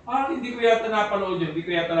mo, hindi ko yata napanood yun, hindi ko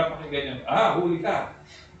yata napakinggan yun. Huli ka.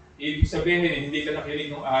 Ibig sabihin, hindi ka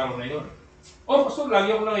nakinig ng araw na yun. Pastor,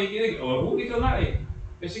 lagi ako nakikinig. Huli ka nga eh.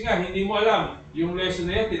 Kasi nga, hindi mo alam, yung lesson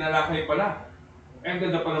na yun, tinalakay pala. Ang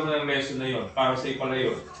ganda pa naman ng lesson na yun, para sa'yo pala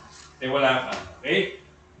yun. Wala ka. Okay?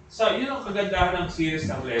 So, yun ang kagandahan ng series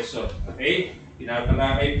ng lesson. Okay?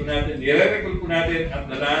 Tinatalakay po natin, nire-recall po natin at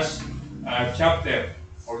the last chapter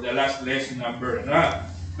or the last lesson number.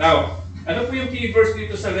 Now, ano po yung key verse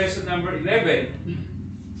dito sa lesson number 11?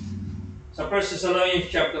 Sa 1 Thessalonians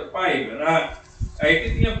chapter 5, ay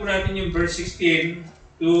titingnan po natin yung verse 16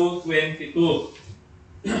 to 22.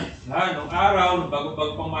 Nung araw, bago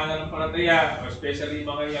pagpamana ng palataya, especially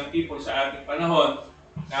mga young people sa ating panahon,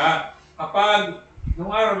 kapag nung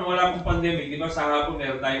araw nung wala pong pandemic, di ba sa hapon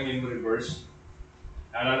meron tayong memory verse?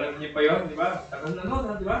 Naalala niyo pa yun, di ba? Tagal na nun,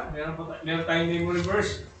 di ba? Meron tayong memory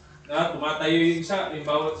verse. Tumatayo yung isa, yung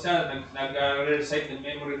bawat isa, nag-recite ng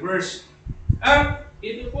memory verse. At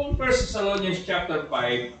ito pong 1 Thessalonians chapter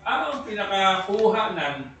 5, ang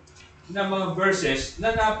pinakakuhanan ng mga verses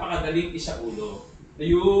na napakadaling isaulo.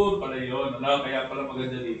 Ayun pala yun. Kaya pala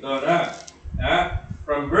maganda dito.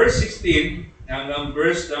 From verse 16 hanggang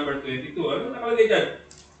verse number 22. Ano nakalagay dyan?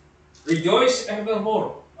 Rejoice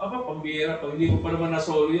evermore. Pambira. Pag hindi mo pa naman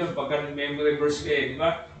nasolo yan, pagka memory verse kayo, di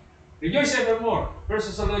ba? Rejoice evermore. 1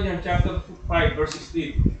 Thessalonians chapter 5, verse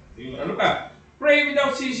 16. Ano pa? Pray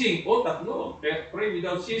without ceasing. Tatlo. Pray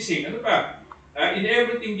without ceasing. Ano pa? In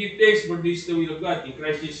everything give thanks, for this the will of God in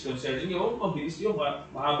Christ Jesus concerning you. Mabilis yun.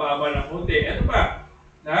 Mahaba-haba ng konti. Ano pa?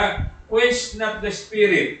 Quench not the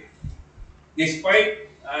spirit.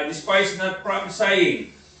 Despise not prophesying.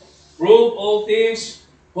 Prove all things.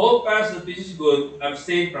 Hold fast that this is good.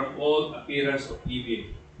 Abstain from all appearance of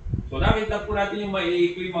evil. So nakita po natin yung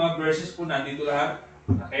maiikli mga verses po nandito lahat.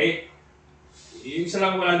 Okay? Yung isa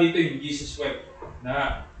lang wala dito yung Jesus wept.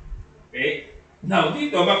 Okay? Now,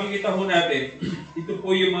 dito, makikita po natin, ito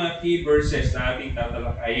po yung mga key verses na ating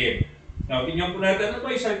tatalakayin. Now, tingnan po natin, ano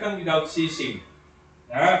ba yung salitang without ceasing?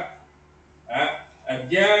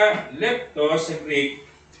 Adya lepto sa Greek,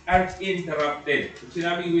 uninterrupted. Kung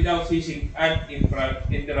sinabing without ceasing,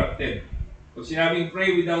 uninterrupted. Kung sinabing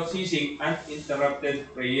pray without ceasing, uninterrupted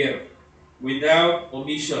prayer. Without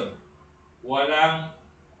omission. Walang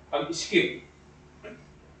pag-skip.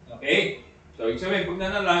 Okay? So, ibig sabihin, pag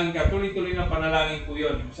nanalangin ka, tuloy-tuloy na panalangin po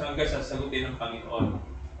yun. Hanggang sasagutin ng Panginoon.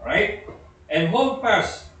 Alright? And hold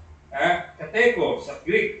fast. Kateko sa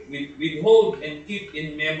Greek, withhold and keep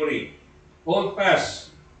in memory. Hold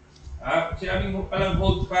fast. Sinabing mo palang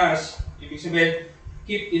hold fast, ibig sabihin,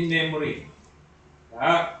 keep in memory.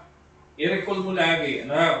 I-recall mo lagi.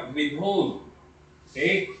 Withhold.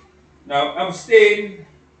 Okay? Now, abstain,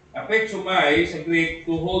 apexomai sa Greek,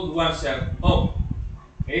 to hold oneself up.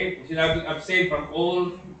 Okay? Kung sinabing abstain from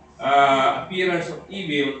all appearance of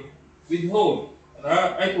evil, withhold.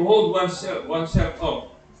 To hold oneself up.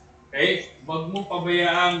 Okay? Huwag mong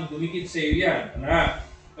pabayaang dumikit sa iyo yan.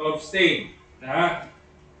 To abstain.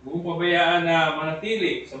 Huwag mong pabayaan na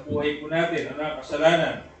manatili sa buhay po natin.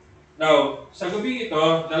 Kasalanan. Now, sa gabi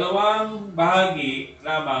ito, dalawang bahagi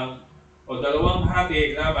lamang o dalawang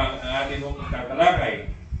hati lamang ang ating mong tatalakay.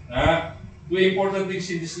 Two important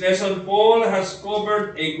things in this lesson. Paul has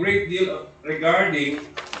covered a great deal regarding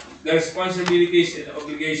the responsibilities and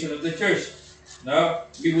obligation of the church.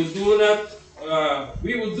 We will do not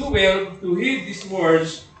we would do well to heed these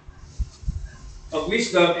words of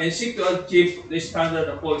wisdom and seek to achieve the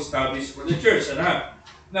standard of Paul established for the church. Ano?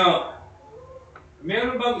 Now,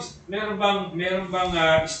 meron bang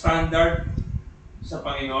standard sa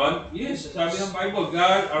Panginoon? Yes, sabi ng Bible,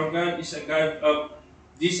 God, our God is a God of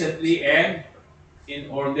decently and in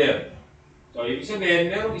order. So, ibig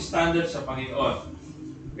sabihin, merong standard sa Panginoon.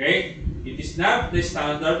 Okay? It is not the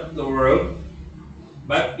standard of the world,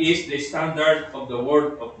 but is the standard of the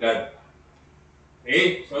Word of God.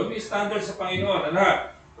 Okay? So, may standard sa Panginoon.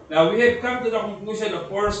 Ano? Now, we have come to the conclusion of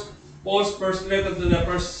Paul's first letter to the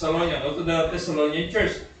First Thessalonians, or to the Thessalonian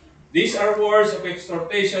church. These are words of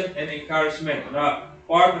exhortation and encouragement. Ano?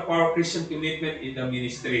 Part of our Christian commitment in the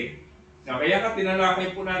ministry. Now, kaya ka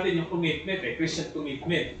tinalakay po natin yung commitment, Christian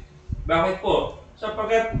commitment. Bakit po?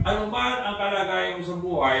 Sapagkat anuman ang kalagayan mo sa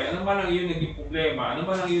buhay, anuman ang iyong naging problema,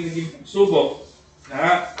 anuman ang iyong naging pagsubok,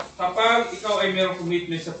 kapag ikaw ay mayroong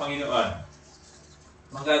commitment sa Panginoon,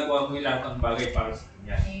 magagawa mo yung lahat ng bagay para sa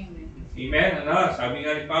Kanya. Amen. Amen? Ano? Sabi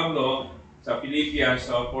nga ni Pablo sa Philippians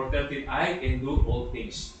 4:13, I can do all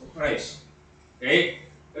things for Christ. Okay?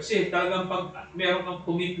 Kasi talagang pag meron kang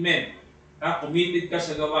commitment, committed ka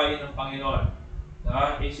sa gawain ng Panginoon,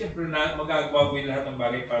 siyempre na magagawa mo yung lahat ng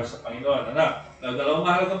bagay para sa Panginoon. Ano? Dalawang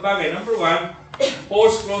mahalagang bagay. Number one,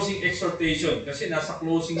 Paul's closing exhortation. Kasi nasa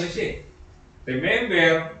closing na siya.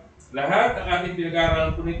 Remember, lahat ng ating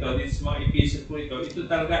pinag-aaralan po nito, dito sa mga episode po nito, ito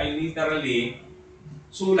talaga ay literally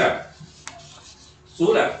sulat.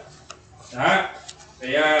 Sulat.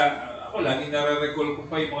 Kaya ako, laging nare-recall ko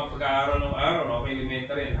pa yung mga pag-aaral ng araw, no?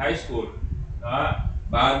 Elementary and high school.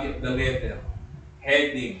 Body of the letter,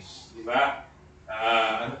 headings, di ba?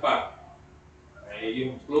 Ano pa?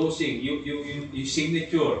 Yung closing, yung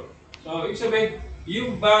signature. So, ibig sabihin,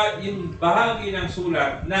 yung bahagi ng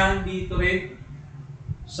sulat, nandito rin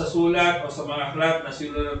sa sulat o sa mga aklat na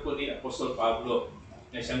sinulat po ni Apostol Pablo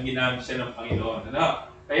na siyang ginamit siya ng Panginoon.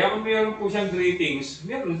 Ano? Kaya kung mayroon po siyang greetings,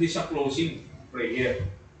 mayroon din siyang closing prayer.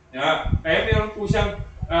 Kaya mayroon po siyang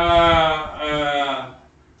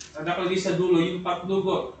nakalagay sa dulo, yung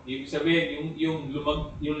patnugot. Ibig sabihin,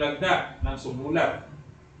 yung lagda ng sumulat.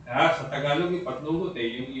 Sa Tagalog, yung patnugot,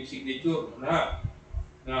 yung signature. Na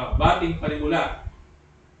bating panimula.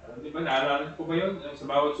 Di ba, naalala ko ba yun? Sa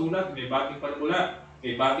bawat sulat, may bating panimula.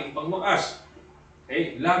 May bating pangwakas.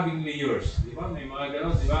 Okay? Lovingly yours. Di ba? May mga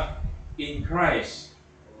ganon, di ba? In Christ.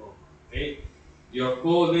 Okay? Your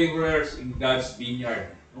co-laborers in God's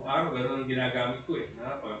vineyard. Nung araw, ganon ang ginagamit ko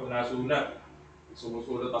Pag ako nasulat,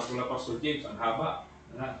 sumusulat ako na Pastor James, ang haba.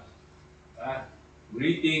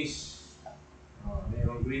 Greetings.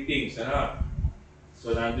 Mayroong greetings.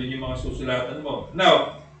 So, nandun yung mga susulatan mo.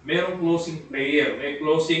 Now, mayroong closing prayer. May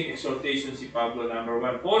closing exhortation si Pablo, number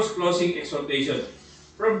 1. Paul's closing exhortation.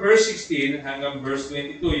 From verse 16 hanggang verse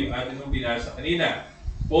 22, yung atin mong binasa kanina.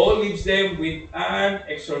 Paul leaves them with an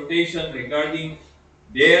exhortation regarding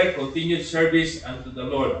their continued service unto the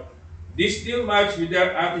Lord. This still match with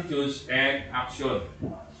their attitudes and action.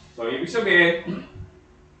 So, ibig sabihin,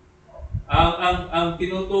 ang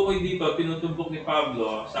tinutukoy dito, tinutumbok ni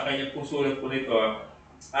Pablo sa kanyang pong sulat po nito,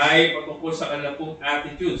 ay patungkol sa kanilang pong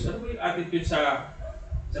attitudes. Ano ba yung attitude sa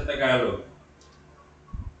Tagalog?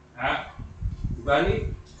 Ugali?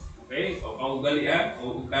 Okay? O kaugalian?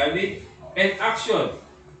 O ugali? And action.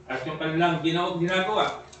 At yung kanilang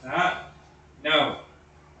ginagawa. Now,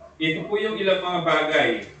 ito po yung ilang mga bagay.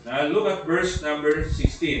 Look at verse number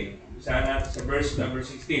 16. Isa natin sa verse number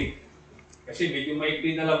 16. Kasi medyo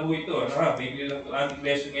maikli na lang po ito. Maikli lang ito ating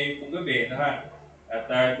lesson ngayon pong gabi. At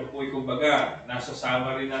ito po kumbaga, nasa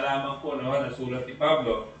summary na lamang po na sulat ni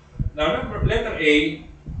Pablo. Now, letter A,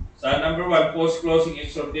 sa number 1, Paul's closing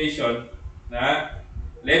exhortation,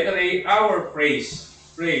 letter A, our praise.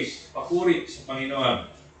 Praise, papuri sa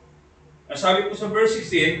Panginoon. Sabi po sa verse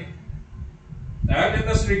 16, let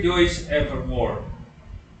us rejoice evermore.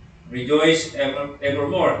 Rejoice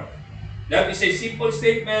evermore. That is a simple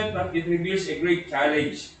statement, but it reveals a great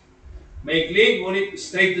challenge. Maikli, ngunit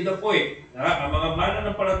straight to the point. Ang mga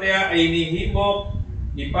mananampalataya ay inihimok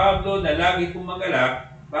ni Pablo na lagi pong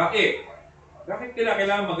magalak. Bakit? Bakit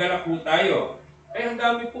kailangan magalak po tayo? Ang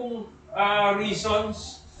dami pong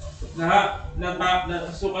reasons na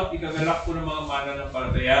sukat ikagalak po ng mga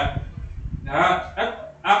mananampalataya.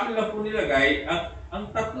 At akin lang po nilagay ang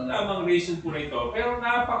tatlo lamang reason po na ito. Pero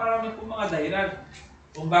napakarami po mga dahilan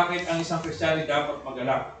kung bakit ang isang Kristiyano dapat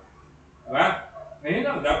magalak. Diba? Ngayon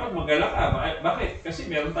lang, dapat magalak ka. Bakit?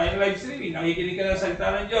 Kasi meron tayong live streaming. Nakikinig ka ng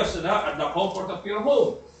salita ng Diyos at the comfort of your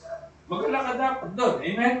home. Magalak ka dapat doon.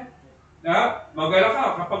 Amen? Magalak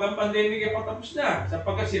ka kapag ang pandemic ay patapos na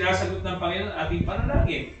sapagkat sinasagot ng Panginoon ating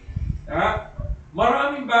panalangin. Ha?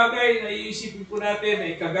 Maraming bagay na iisipin po natin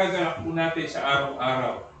na ikagagalak po natin sa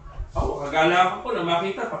araw-araw. Ako, kagalakan ko na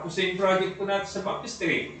makita tapos sa yung project po natin sa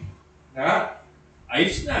baptistry. Ha?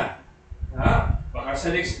 Ayos na. Ha? Baka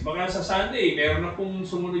sa Sunday, meron na pong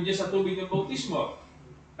sumunod niya sa tubig ng bautismo.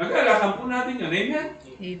 Kagalakan po natin yun. Amen?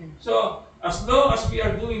 Amen. So, as long as we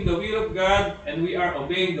are doing the will of God and we are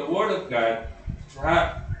obeying the word of God,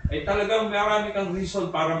 ay talagang marami kang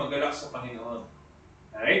reason para magalak sa Panginoon.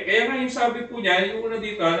 Alright? Kaya nga yung sabi po niya, yung una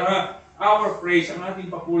dito, na our praise, ang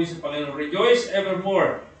ating papuri sa Panginoon. Rejoice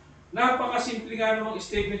evermore. Napakasimple nga namang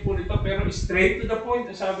statement po nito, pero straight to the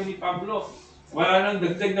point, ang sabi ni Pablo. Wala nang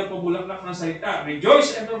dagdag na pabulaklak ng salita.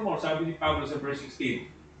 Rejoice evermore, sabi ni Pablo sa verse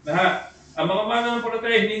 16. Ang mga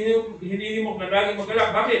mananampalataya, hinihimok na laging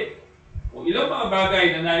magalak. Bakit? O ilang mga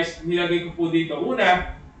bagay na nilagay ko po dito.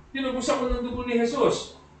 Una, tinubusan ko ng dugo ni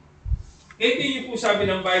Jesus. Kaya niyo po sabi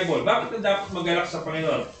ng Bible, bakit na dapat magalak sa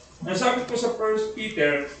Panginoon? Nasabi ko sa 1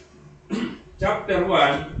 Peter chapter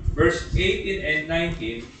 1, verse 18 and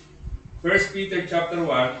 19. 1 Peter chapter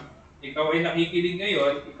 1, ikaw ay nakikinig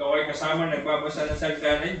ngayon, ikaw ay kasama nagbabasa ng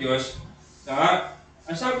salita ng Diyos.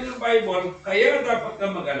 Ang sabi ng Bible, kaya dapat ka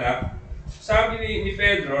magalak. Sabi ni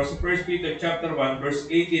Pedro sa 1 Peter chapter 1, verse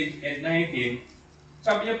 18 and 19,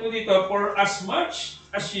 sabi niya po dito, for as much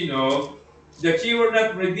as you know, that you were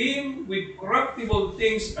not redeemed with corruptible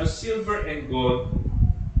things as silver and gold,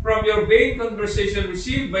 from your vain conversation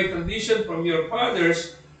received by tradition from your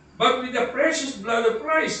fathers, but with the precious blood of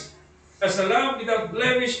Christ, as a lamb without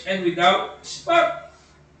blemish and without spot.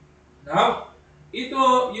 Now, ito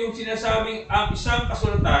yung sinasabing ang isang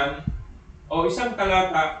kasulatan o isang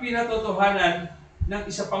talata, pinatotohanan ng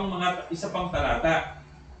isa pang talata.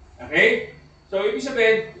 Okay? So, ibig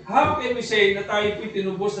sabihin, how can we say na tayo po'y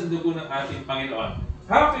tinubos ng dugo ng ating Panginoon?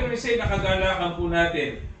 How can we say na kagalakan po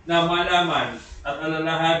natin na malaman at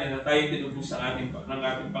alalahanin na tayo tinubos ng ating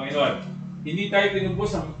Panginoon? Hindi tayo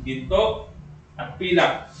tinubos ng ginto at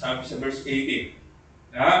pilak, sabi sa verse 18.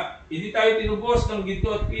 Hindi tayo tinubos ng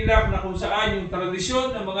ginto at pilak na kung saan yung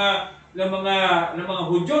tradisyon ng mga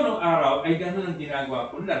Hudyo ng araw ay gano'n ang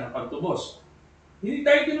ginagawa po nila ng pagtubos. Hindi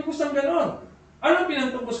tayo tinubos ng gano'n. Anong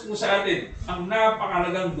pinantubos po sa atin? Ang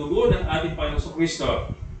napakalagang dugo ng ating Panginoon Kristo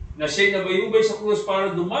na siya'y nabayubay sa krus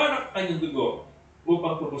para dumanak kanyang dugo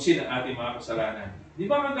upang tubusin ang ating mga kasalanan. Di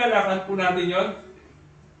ba magalakan po natin yon?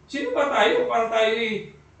 Sino ba tayo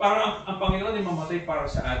para ang Panginoon ay mamatay para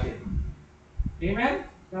sa atin? Amen?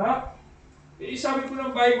 Sabi po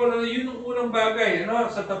ng Bible na yun ang unang bagay.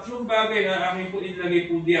 Sa tatlong bagay na aking po inilagay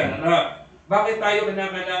po diyan. Bakit tayo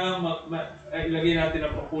kailangan ilagay natin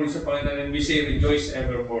ang papuri sa Panginoon and we say rejoice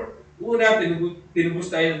evermore? Una,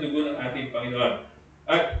 tinubos tayo ng dugo ng ating Panginoon.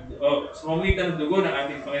 At sa pamamagitan ng dugo ng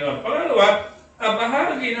ating Panginoon. Pangalawa,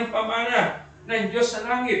 bahagi ng pamana ng Diyos sa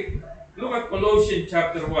langit. Look at Colossians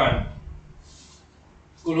chapter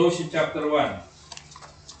 1. Colossians chapter 1.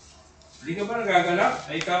 Hindi ka ba nagagalak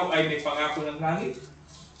na ikaw ay may pangako ng langit?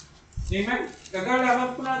 Amen?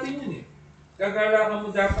 Gagalakan po natin yun eh. Kagalakan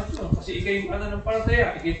mo dapat yun. Kasi ikay yung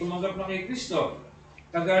pananampalataya, ikay tumanggap na kay Kristo.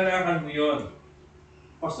 Kagalakan mo yun.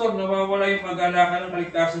 Pastor, nawawala yung kagalakan ng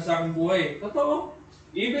kaligtasan sa aking buhay. Totoo.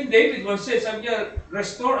 Even David once said, sabi niya,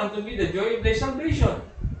 restore unto me the joy of thy salvation.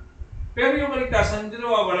 Pero yung kaligtasan hindi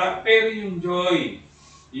nawawala, pero yung joy,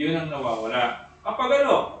 yun ang nawawala. Kapag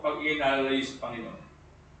kapag inalayo sa Panginoon.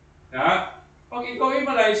 Pag ikaw ay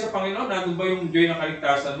malayo sa Panginoon, nandun ba yung joy ng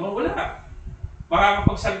kaligtasan mo? Wala.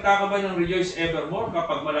 Makakapagsalita ka ba ng rejoice evermore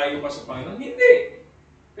kapag malayo ka sa Panginoon? Hindi.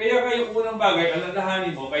 Kaya yung unang bagay,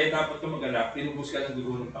 alalahanin mo, kaya dapat ka magalak, tinubos ka ng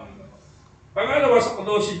dugo ng Panginoon. Pangalawa sa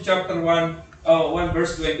Colossians chapter 1, 1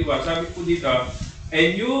 verse 21, sabi po dito,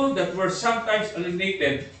 and you that were sometimes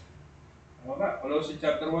alienated, tama ba? Colossians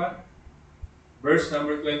chapter 1, verse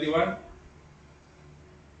number 21,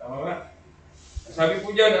 tama ba? Sabi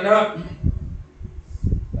po dyan,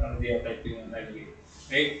 hindi ang typing ang nalagay.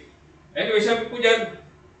 Okay? Anyway, sabi po dyan,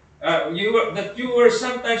 that you were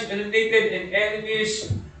sometimes alienated and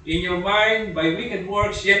enemies in your mind by wicked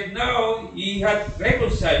works, yet now He hath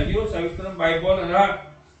reconciled you. Sabi po ng Bible,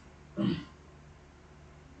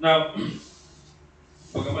 now,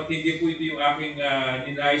 pagkamat hindi po ito yung aking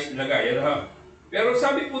ninais na lagay. Pero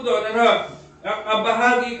sabi po doon,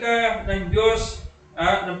 kabahagi ka ng Diyos,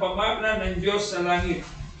 ng pamana ng Diyos sa langit.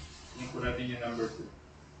 Hindi po natin yung number 2.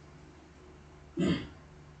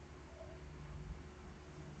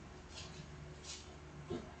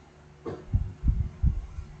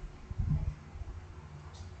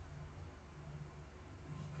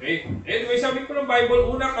 Okay? Anyway, sabi ko ng Bible,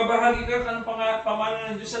 una, kabahagi ka ng pamana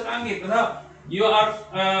ng Diyos sa langit. You are,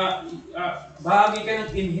 bahagi ka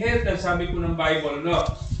ng inheritance, sabi ko ng Bible.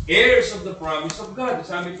 heirs of the promise of God.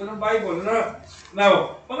 Sabi po ng Bible.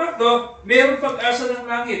 Now, pangatlo, mayroong pag-asa ng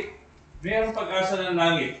langit. Mayroong pag-asa ng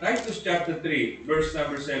langit. Titus chapter 3, verse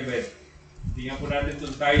number 7. Tingnan po natin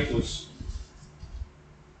itong Titus.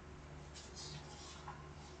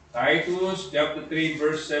 Titus chapter 3,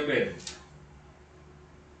 verse 7.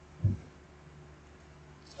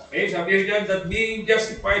 Okay, sabi dyan, that being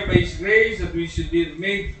justified by His grace, that we should be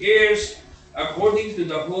made heirs according to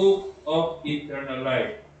the hope of eternal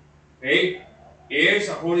life. Okay?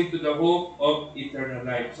 Heirs according to the hope of eternal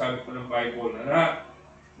life. Sabi po ng Bible.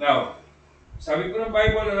 Now, sabi po ng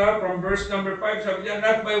Bible, from verse number 5, sabi dyan,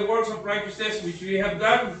 not by works of righteousness which we have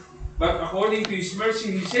done, but according to His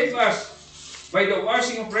mercy, He saved us by the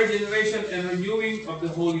washing of regeneration and renewing of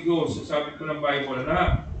the Holy Ghost. So, sabi po ng Bible.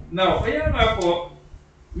 Now, kaya nga po,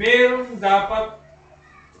 meron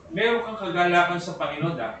kang kagalakan sa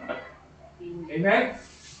Panginoon dapat. Amen?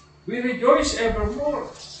 We rejoice evermore.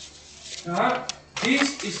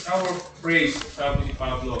 This is our praise, sabi ni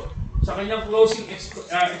Pablo. Sa kanyang closing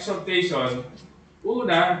exhortation,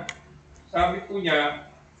 una, sabi po niya,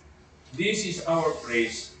 this is our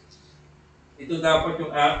praise. Ito dapat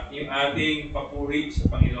yung ating papuri sa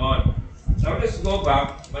Panginoon. Now let's go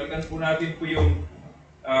back. Balikan po natin po yung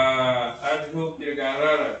ating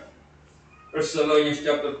pinag-aaralan. Thessalonians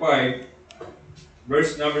chapter 5,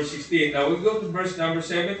 verse number 16. Now we go to verse number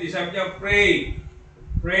 17. Sabi niya, pray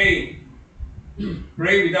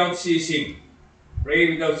without ceasing.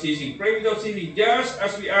 Pray without ceasing. Pray without ceasing. Just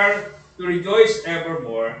as we are to rejoice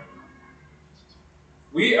evermore,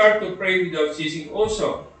 we are to pray without ceasing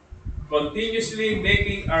also, continuously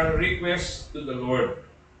making our requests to the Lord.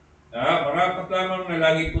 Marapat lamang na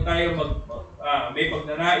lagi po tayo may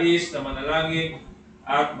pagnanais na manalangin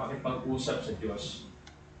at makipag-usap sa Diyos.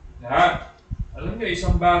 Alam niyo,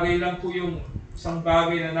 isang bagay na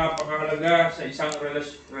napakahalaga sa isang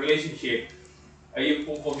relationship ay yung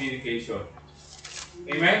pong communication.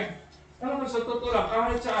 Amen? Alam mo, sa totoo lang,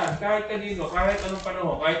 kahit saan, kahit kanino, kahit anong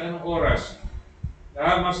panahon, kahit anong oras,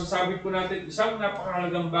 masasabi po natin, isang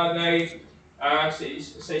napakahalagang bagay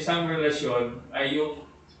sa isang relasyon ay yung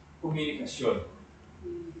komunikasyon.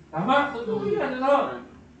 Tama? Totoo yan,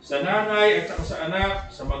 Sa nanay at saka sa anak,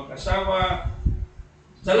 sa mag-asawa,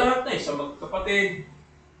 sa lahat sa magkapatid,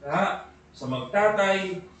 sa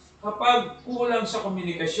magtatay, kapag kulang sa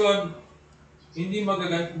komunikasyon, hindi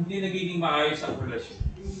nagiging maayos ang relasyon.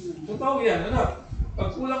 Totoo yan,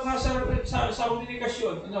 Pag kulang ka sa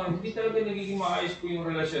komunikasyon, hindi talaga nagiging maayos po yung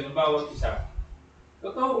relasyon ng bawat isa.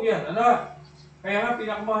 Totoo yan, Kaya nga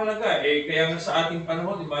pinakamahalaga, kaya nga sa ating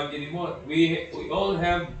panahon, imagine mo, we all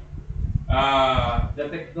have the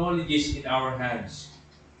technologies in our hands.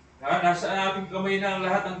 Nasa ating kamay na ang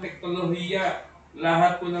lahat ng teknolohiya,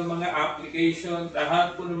 lahat po ng mga application,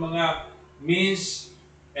 lahat po ng mga means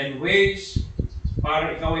and ways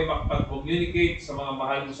para ikaw ay makapag-communicate sa mga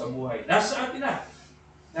mahal mo sa buhay. Nasa atin na.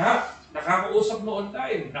 Nakakausap mo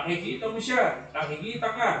online, nakikita mo siya, nakikita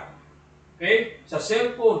ka. Okay? Sa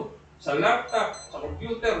cellphone, sa laptop, sa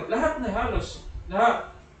computer, lahat na halos.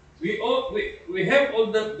 We have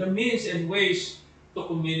all the means and ways to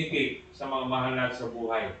communicate sa mga mahal natin sa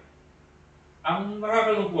buhay. Ang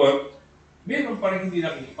nakakalungkot, meron pa rin hindi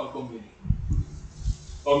nakikipag-communicate.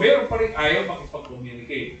 O meron pa rin ayaw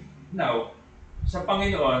makipag-communicate. Now, sa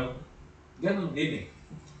Panginoon, ganun din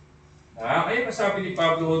Kaya nasabi ni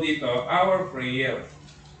Pablo dito, our prayer,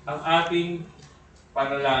 ang ating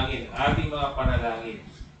panalangin, ating mga panalangin.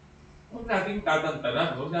 Huwag nating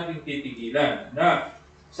tatantanan, huwag nating titigilan.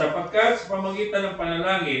 Sapagkat sa pamagitan ng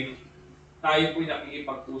panalangin, tayo po'y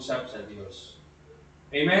nakikipag-usap sa Diyos.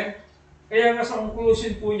 Amen? Kaya nga sa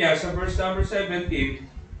conclusion po niya, sa verse number 17,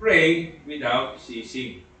 pray without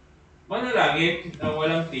ceasing. Manalangin na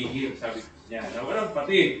walang tigil, sabi niya, na walang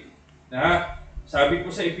patid. Sabi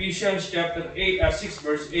po sa Ephesians chapter 6,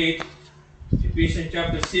 verse 8, Ephesians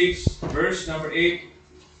chapter 6, verse number 8,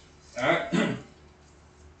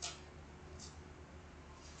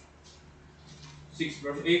 6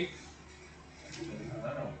 verse 8.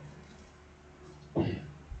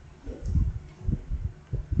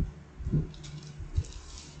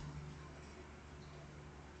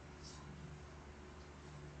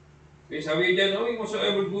 Okay, sabi dyan, knowing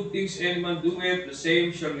whatsoever good things any man doeth, the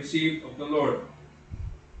same shall receive of the Lord,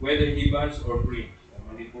 whether he bonds or free.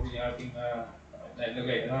 Mali po niya ating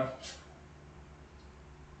nailagay.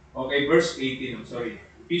 Okay, verse 18,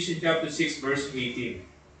 Ephesians chapter 6, verse 18.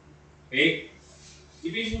 Okay?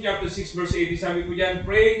 Ephesians chapter 6, verse 18, sabi ko dyan,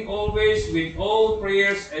 praying always with all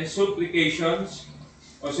prayers and supplications,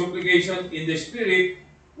 or supplication in the Spirit,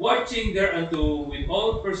 watching thereunto with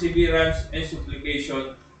all perseverance and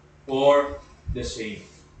supplication for the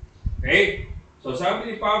saints. Okay? So sabi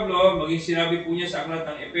ni Pablo, maging sinabi po niya sa aklat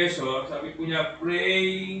ng Efeso, sabi po niya,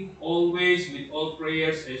 praying always with all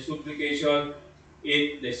prayers and supplication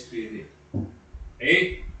in the Spirit.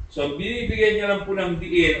 Okay? So binibigyan niya lang po ng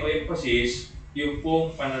diin o emphasis yung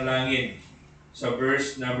pong panalangin sa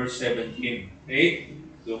verse number 17. Okay?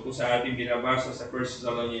 Doon po sa ating binabasa sa 1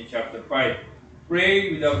 Thessalonians chapter 5.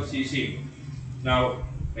 Pray without ceasing. Now,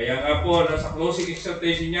 kaya nga po, nasa closing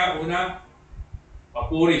exhortation niya, una,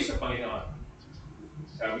 papuri sa Panginoon.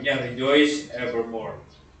 Sabi niya, rejoice evermore.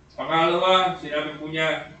 Pangalawa, sinabi po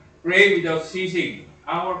niya, pray without ceasing.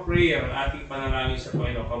 Our prayer, ang ating panalangin sa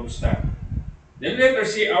Panginoon, kamusta? Then letter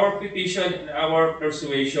C, our petition and our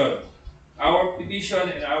persuasion. Our petition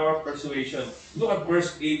and our persuasion. Look at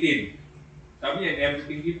verse 18. Sabi niya, in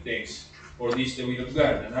everything give thanks, for this the will of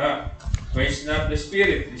God. Quench not the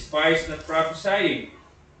spirit, despise not prophesying.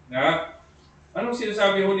 Anong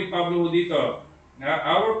sinasabi ho ni Pablo dito?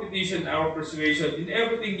 Our petition, our persuasion, in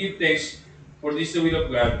everything give thanks, for this the will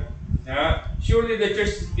of God. Surely the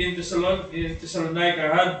church in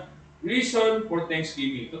Thessalonica had reason for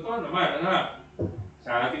thanksgiving. Totoo naman,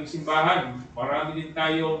 sa ating simbahan, marami din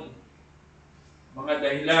tayong mga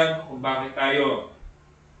dahilan kung bakit tayo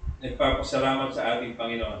nagpapasalamat sa ating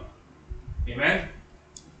Panginoon. Amen?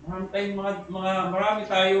 Marami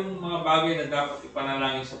tayong mga bagay na dapat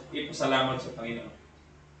ipasalamat sa Panginoon.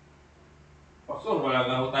 Pastor, wala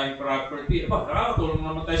nga ho tayong property. Nakakatulong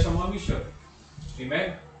naman tayo sa mga mission.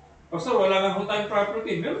 Amen? Pastor, wala nga ho tayong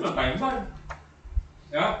property. Meron lang tayong ban.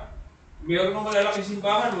 Meron ng malalaking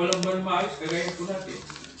simbahan, walang ban maayos, kagaya po natin.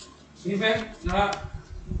 Amen?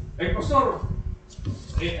 Pastor,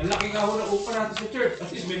 ang laki nga ho na upa natin sa church. At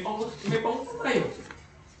least may pangupa tayo.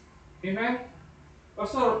 Amen?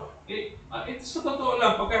 Pastor, ito sa totoo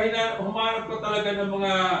lang, pagka humanap ka talaga ng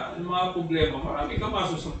mga problema, marami kang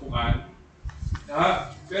masusumpungan.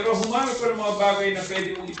 Pero humanap ka ng mga bagay na pwede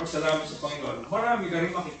mong ipasalamat sa Panginoon, marami ka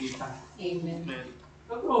rin makikita. Amen.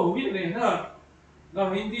 Totoo, hindi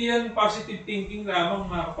hindi yan positive thinking lamang,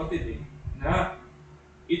 mga kapatid.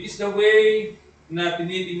 It is the way na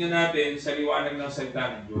tinitingnan natin sa liwanag ng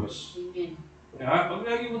salita ng Diyos. Amen. Pag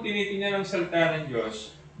lagi mo tinitingnan ang salita ng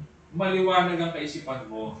Diyos, maliwanag ang kaisipan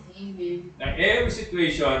mo. Amen. Na every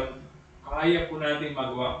situation, kaya po natin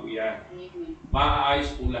magawa po yan. Amen.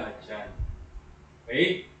 Maaayos po lahat yan.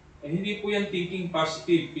 Okay? Hindi po yan thinking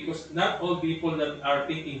positive because not all people that are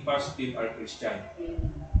thinking positive are Christian.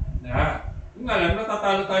 Yung nga lang,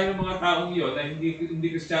 natatalo tayo ng mga taong yun na hindi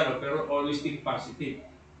Kristiyano pero always think positive.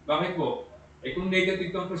 Bakit po? Kung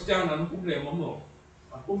negative kang Kristiyano, anong problema mo?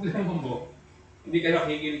 Ang problema mo, hindi ka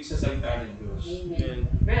nakikinig sa salita ng Diyos. Amen.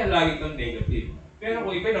 Kaya lagi kang negative. Pero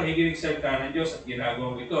kung ikaw nakikinig sa salita ng Diyos at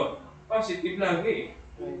ginagawa mo ito, positive lagi.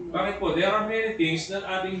 Bakit po? There are many things na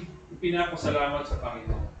ating pinapasalamat sa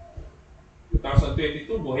Panginoon.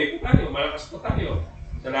 2022, buhay pa tayo, malakas pa tayo.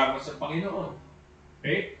 Salamat sa Panginoon.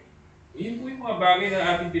 Okay? Yun po yung mga bagay na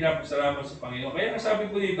ating pinapasalamat sa Panginoon. Kaya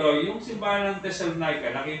nasabi ko dito, yung simbahan ng Thessalonica,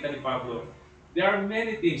 nakita ni Pablo, there are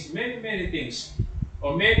many things, many things,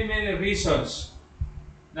 or many reasons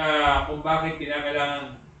na kung bakit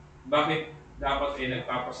bakit dapat ay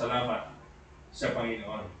nagpapasalamat sa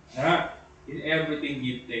Panginoon. In everything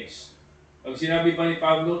give thanks. Pag sinabi pa ni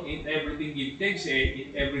Pablo, in everything give thanks,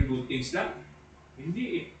 in every good things lang.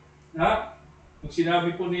 Hindi Kung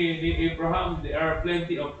sinabi po ni Abraham, there are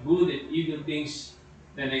plenty of good and evil things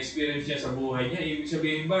na na-experience niya sa buhay niya. Ibig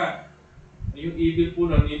sabihin ba, yung evil po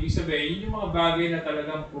nun, ibig sabihin, yun yung mga bagay na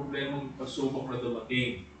talagang problemang pagsubok na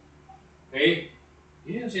dumating. Okay?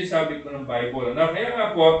 Yun yung sinasabi ko ng Bible. Kaya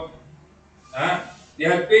nga po, they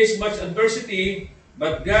had faced much adversity,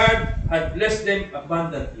 but God had blessed them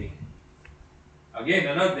abundantly. Again,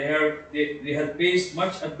 they had faced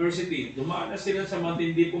much adversity. Dumaan na sila sa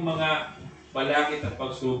matindi pong mga balakid at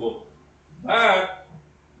pagsubok. But,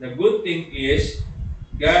 the good thing is,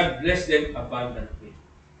 God blessed them abundantly.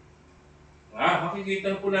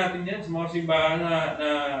 Makikita po natin yan sa mga simbahan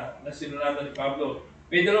na sinulatan ni Pablo.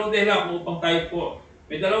 May dalawang dahilan upang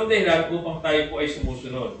tayo po ay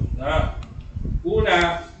sumusunod.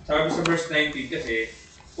 Una, sabi sa verse 19 kasi,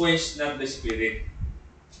 quench not the spirit.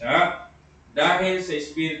 Dahil sa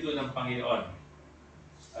Espiritu ng Panginoon.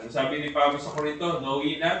 Ano sabi ni Pablo sa Corinto? Know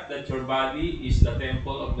ye not that your body is the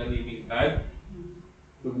temple of the living God?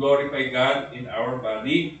 To glorify God in our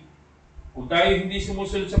body. Kung tayo hindi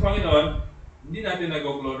sumusunod sa Panginoon, hindi natin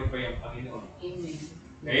nag-glorify ang Panginoon. Amen.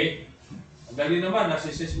 Okay? Ang dali naman,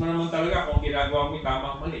 nasisis mo naman talaga kung ginagawa mo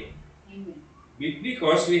tamang mali. Amen.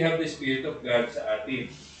 Because we have the Spirit of God sa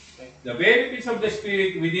atin. The benefits of the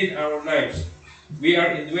Spirit within our lives. We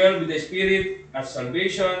are indwelled with the Spirit as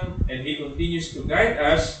salvation, and He continues to guide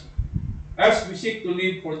us As we seek to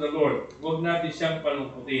live for the Lord, huwag natin siyang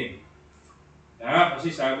palungkutin. Kasi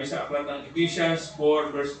sabi sa aklat ng Ephesians 4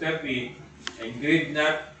 verse 30, and grieve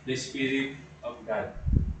not the Spirit of God.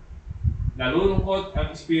 Nalulungkot ang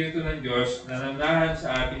Espiritu ng Diyos na nananahan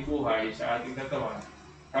sa ating buhay, sa ating katawan,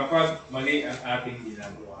 kapag mali ang ating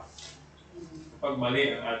ginagawa. Kapag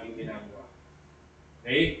mali ang ating ginagawa.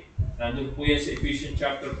 Okay? Nandun po yan sa Ephesians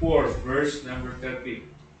chapter 4, verse number 30.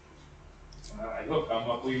 I hope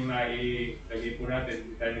tama po yung nailagay po natin.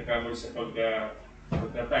 Hindi tayo nagkamali sa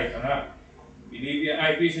pagka-type.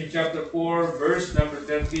 Ephesians chapter 4, verse number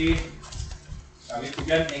 30. Sabi po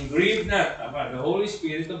dyan, and grieve not, the Holy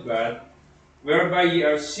Spirit of God, whereby ye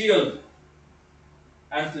are sealed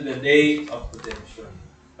unto the day of redemption.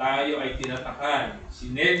 Tayo ay tinatakan,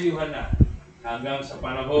 sinelyuhan na, hanggang sa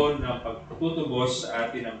panahon ng pagtutubos sa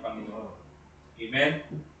atin ng Panginoon. Amen?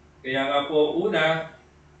 Kaya nga po,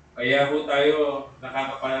 kaya po tayo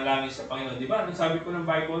nakakapanalangin sa Panginoon. Di ba? Anong sabi po ng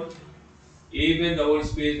Bible? Even the Holy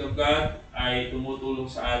Spirit of God ay tumutulong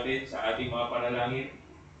sa atin, sa ating mga panalangin.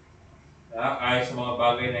 Kahit sa mga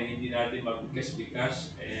bagay na hindi natin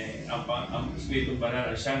magbigas-bigas, ang Espiritu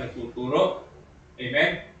Banal ay siyang nagtuturo.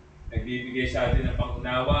 Amen? Nagbibigay sa atin ng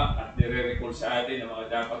pangunawa at nire-recall sa atin ang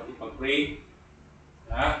mga dapat ipag-pray.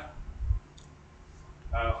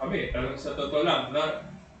 Kami, talagang sa totoo lang,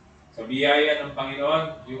 sa biyaya ng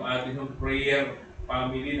Panginoon, yung ating prayer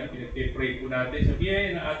family na pinag-pray po natin, sa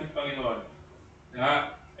biyaya ng ating Panginoon,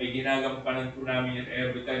 ay ginagampanan po namin yan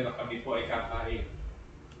every time na kami po ay kakain.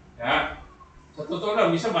 Sa totoo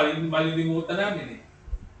lang, minsan malilimutan namin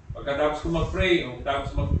Pagkatapos ko mag-pray, o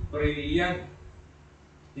tapos mag-pray iyan,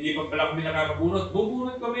 hindi pa pala kami nakakabunot,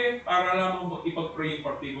 bubunot kami para lamang ipag-pray yung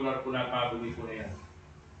particular po na pabili ko na yan.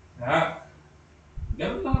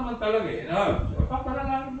 Ganun lang naman talaga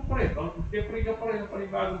papanalangin mo pa rin. Pray ka pa rin ng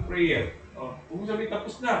panibagong prayer. Kung sabi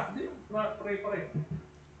tapos na, hindi, pray pa rin.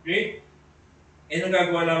 Okay?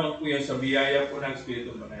 Nagagawa lamang po yan sa biyaya po ng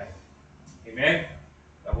Espiritu Banal. Amen?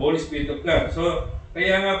 The Holy Spirit of God. So,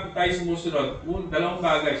 kaya nga po tayo sumusunod. Dalawang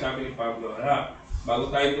bagay, sabi ni Pablo. Bago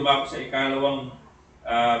tayo dumako sa ikalawang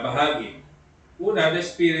bahagi. Una, the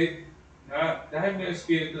Spirit. Dahil may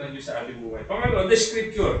Espiritu ng Diyos sa ating buhay. Pangalawa, the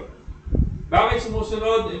Scripture. Bakit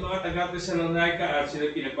sumusunod yung mga taga-Thessalonica at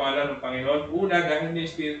sila pinagpala ng Panginoon? Una, dahil may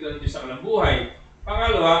Espiritu ng Diyos sa kanilang buhay.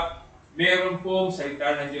 Pangalawa, meron pong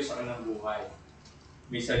salita ng Diyos sa kanilang buhay.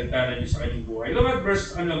 May salita ng Diyos sa kanilang buhay. Look at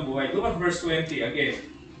verse sa kanilang buhay. Look at verse 20 again.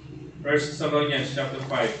 1 Thessalonians chapter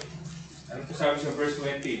 5. Ano po sabi sa verse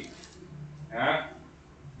 20?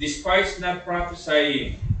 Despise not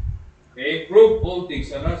prophesying. Okay? Prove all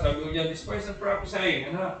things. Sabi ko dyan, despise not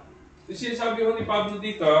prophesying. Kasi sabi ko ni Pablo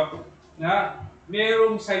dito, na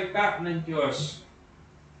merong salita ng Diyos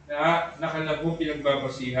na kanilang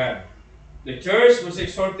pinagbabasihan. The church was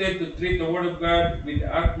exhorted to treat the Word of God with the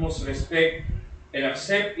utmost respect and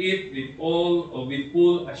accept it with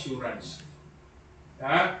full assurance.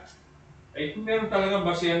 Kung meron talagang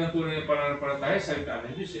basihan ng tunay na pananampalataya, salita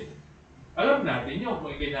ng Diyos Alam natin yun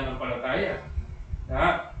kung ikay nananampalataya.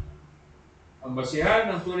 Ang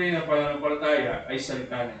basihan ng tunay na pananampalataya ay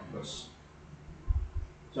salita ng Diyos.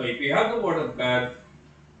 So, if you have the Word of God,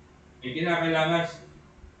 kinakailangan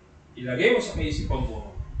ilagay mo sa kaisipan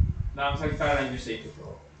mo na ang salita ng Diyos ay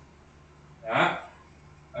totoo.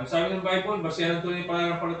 Ang sabi ng Bible, basihan ng tunay na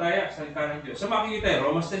pananampalataya, salita ng Diyos. So, makikita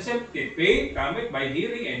Romans 10:17, faith cometh by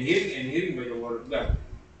hearing, and hearing, and hearing by the Word of God.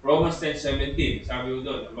 Romans 10:17, sabi ko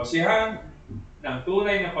doon, ang basihan ng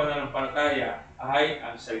tunay na pananampalataya ay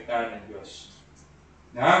ang salita ng Diyos.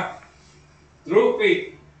 True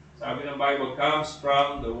faith, sabi ng Bible, comes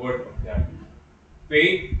from the Word of God.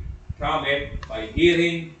 Faith cometh by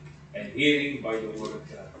hearing, and hearing by the Word of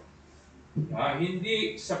God.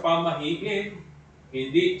 Hindi sa pamahiin,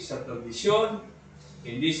 hindi sa tradisyon,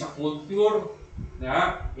 hindi sa culture,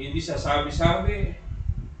 hindi sa sabi-sabi,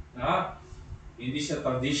 hindi sa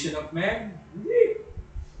tradition of man. Hindi.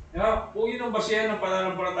 Kung yun ang basihan ng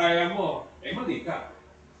pananampalataya mo, mali ka.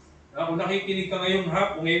 Kung nakikinig ka ngayong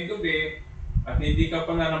gabi, at hindi ka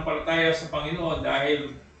pananampalataya sa Panginoon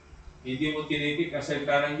dahil hindi mo tinitik ang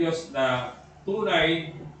salita ng Diyos na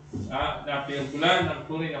tunay na pinagmulan ng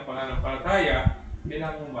tunay na pananampalataya,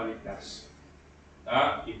 kailangan mong maligtas.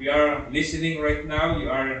 If you are listening right now,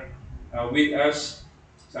 you are with us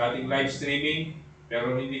sa ating live streaming,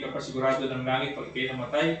 pero hindi ka pa sigurado ng langit pag ikay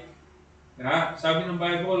namatay. Sabi ng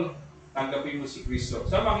Bible, tanggapin mo si Kristo.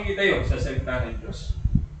 Saan makikita yun? Sa salita ng Diyos.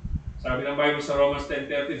 Sabi ng Bible sa Romans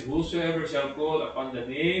 10:13, whosoever shall call upon the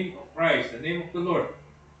name of Christ, the name of the Lord,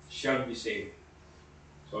 shall be saved.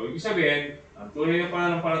 So, ibig sabihin, ang tunay na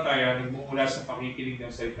pananampalataya nagmumula sa pakikinig ng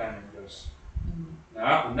salita ng Diyos.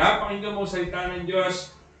 Kung napakinggan mo ang salita ng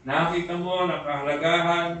Diyos, nakita mo ang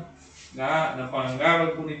kahalagahan ng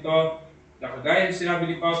pangangaral po nito, na kagaya ng sinabi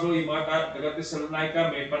ni Pablo, yung mga taga-Thessalonica,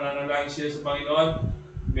 may pananalangin sila sa Panginoon,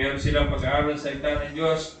 meron silang pag-aaral ng salita ng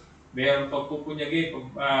Diyos, meron pagpupunyagi,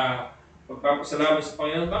 pagpapasalamat sa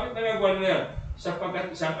Panginoon. Bakit nagagawa nila yan? Sapagkat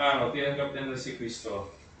isang araw, tinanggap nila si Kristo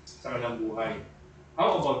sa kanilang buhay.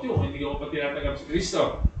 How about you? Hindi ka pa tinatanggap si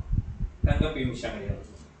Kristo, tanggapin mo siya ngayon.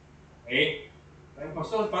 Okay? Kaya,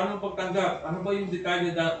 Pastor, paano pagtanggap? Ano ba yung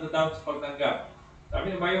detalye na dapat sa pagtanggap? Sabi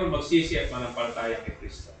ng Bible, magsisi at manampalataya kay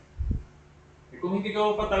Kristo. Kung hindi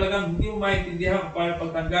ka pa talagang hindi mo maintindihan kung paano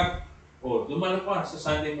pagtanggap, dumalo pa sa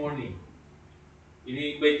Sunday morning.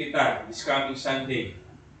 Ini-invite kita this coming Sunday.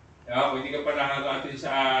 Kung hindi ka pa nakaka-attend sa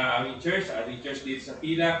aming church dito sa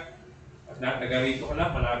Pila, at taga rito ka lang,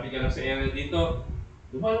 malapit ka lang sa area dito,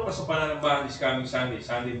 dumalo ka sa pananambahan this coming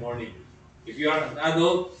Sunday morning. If you are an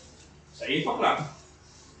adult, sa 8 o'clock.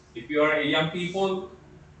 If you are a young people,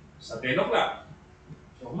 sa 10 o'clock.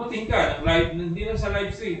 So, umating ka, hindi lang sa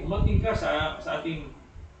live stream, umating ka sa ating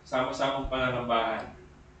sama-samang pananambahan.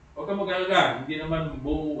 Huwag ka mag-alala, hindi naman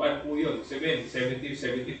buuan po yun. 70%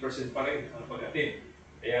 pa rin ang pag-attend.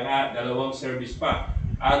 Kaya nga, 2 service pa.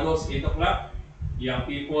 Adults, 8 o'clock. Young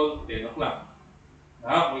people, 10 o'clock.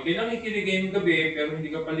 Kung kayo nakikinig ngayong gabi, pero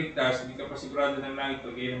hindi ka paligtas, hindi ka pa sigurado ng langit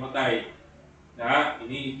pag kayo namatay,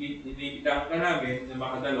 iniibitahan ka namin na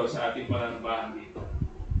makadalo sa ating pananambahan dito.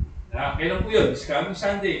 Kailan po yun? This coming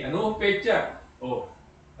Sunday. Ano ang petsa?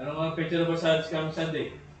 Ano ang petsa na ba sa this coming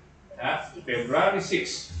Sunday? February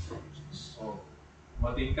 6.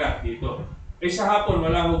 Mating ka dito. Sa hapon,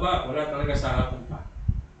 wala ho ba? Wala talaga sa hapon pa.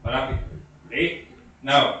 Malapit. Okay?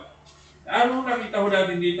 Now, ano nakita ho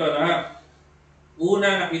natin dito?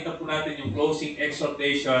 Una, nakita po natin yung closing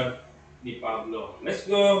exhortation ni Pablo. Let's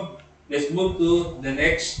move to the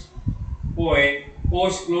next point,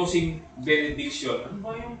 post-closing benediction. Ano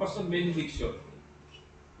ba yung pastor benediction?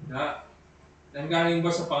 Nanggaling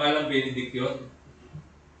ba sa pangalang benediction?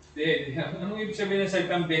 Hindi. Anong ibig sabihin ng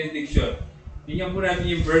salitang benediction? Tingnan po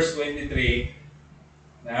natin yung verse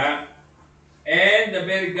 23. And the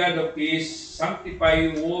very God of peace sanctify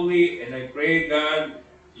you wholly, and I pray God,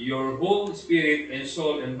 your whole spirit and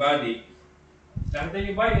soul and body. Nakita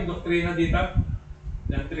niyo ba yung doktrina dito?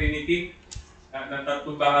 Ng Trinity? Ng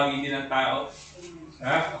tatlong bahagi din ng tao?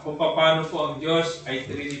 Kung paano po ang Diyos ay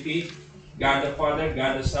Trinity, God the Father,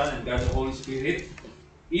 God the Son, and God the Holy Spirit.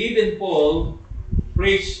 Even Paul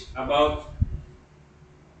preached about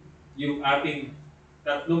yung ating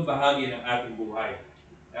tatlong bahagi ng ating buhay.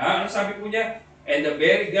 Ano sabi po niya? And the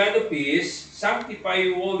very God of peace sanctify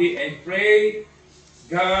you wholly, and pray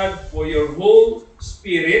God for your whole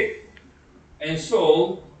spirit and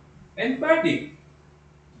soul and body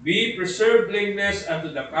be preserved blameless unto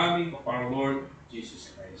the coming of our Lord Jesus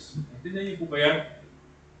Christ. Intindihan niyo po ba yan?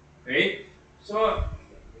 Okay? So,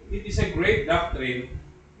 it is a great doctrine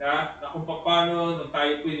na kung paano nung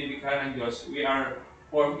tayo po inilikha ng Diyos, we are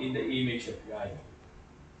formed in the image of God.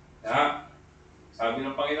 Sabi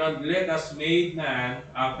ng Panginoon, let us make man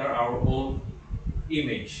after our own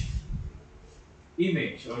image.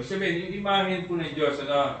 Image. O sabihin, yung imahin po ng Diyos,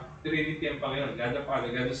 Trinity ang Panginoon, God the Father,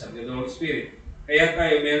 God the Son, God the Holy Spirit. Kaya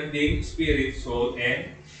tayo meron ding spirit, soul,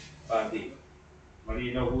 and body.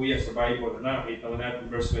 Malinaw po yan sa Bible. Nakita mo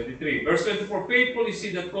natin verse 23. Verse 24, faithful is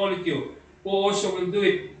he that calleth you, who also will do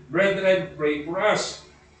it. Brethren, pray for us.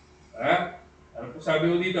 Ano po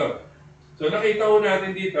sabi mo dito? So nakita ko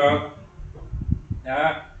natin dito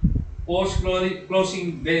na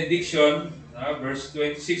post-closing benediction, verse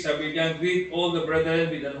 26, sabi niya, greet all the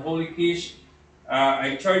brethren with an holy kiss.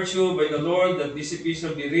 I charge you by the Lord that this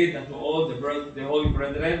epistle be read unto all the holy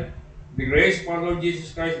brethren. The grace of our Lord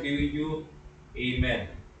Jesus Christ be with you.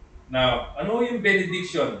 Amen. Now, ano yung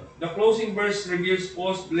benediction? The closing verse reveals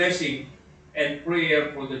Paul's blessing and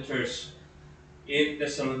prayer for the church in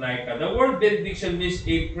Thessalonica. The word benediction means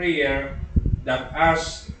a prayer that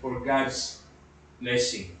asks for God's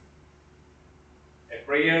blessing. A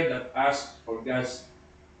prayer that asks for God's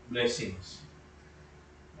blessings.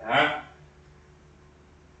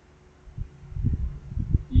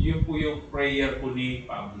 Yun po yung prayer po ni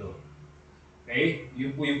Pablo. Okay?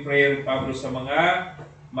 Yun po yung prayer ni Pablo sa mga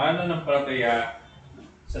mananampalataya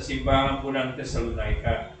sa simbahan po ng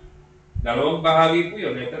Thessalonica. Dalawang bahagi po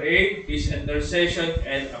yun. Letter A, his intercession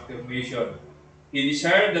and affirmation. He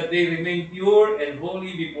desired that they remain pure and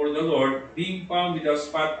holy before the Lord, being found without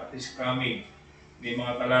spot at His coming. May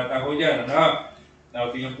mga talata ko dyan. Now,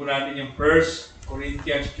 tingnan po natin yung 1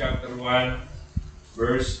 Corinthians chapter 1,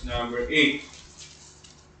 verse number 8.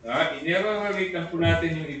 Iniraralitan po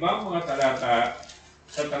natin yung ibang mga talata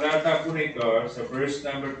sa talata po nito, sa verse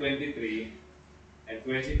number 23 and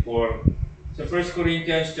 24, sa 1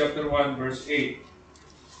 Corinthians chapter 1 verse 8.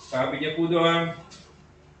 Sabi niya po doon,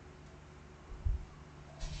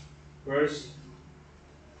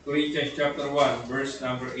 1 Corinthians chapter 1 verse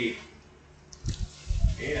number 8.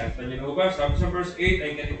 Okay, nasa niyo ba? Sabi sa verse 8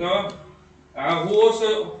 ay ganito, who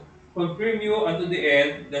also confirm you unto the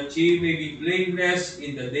end, that ye may be blameless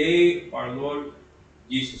in the day of our Lord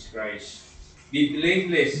Jesus Christ. Be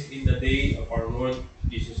blameless in the day of our Lord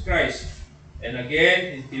Jesus Christ. And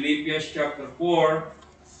again, in Philippians chapter 4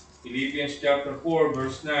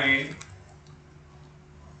 verse 9,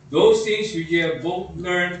 those things which ye have both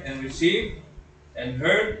learned and received, and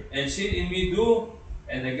heard, and seen in me do,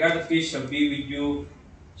 and the God of peace shall be with you,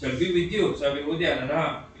 Sabi mo diyan,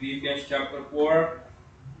 Philippians chapter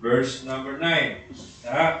 4, verse number 9.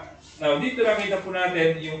 Now, dito nakita po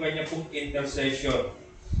natin yung kanya pong intercession.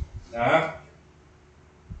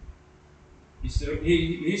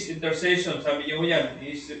 His intercession, sabi niyo yan,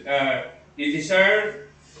 he desired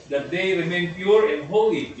that they remain pure and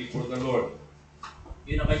holy before the Lord.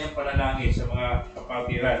 Yun ang kanyang panalangin sa mga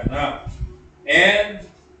kapatiran. And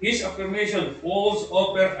his affirmation falls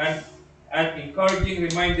over an encouraging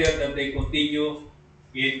reminder that they continue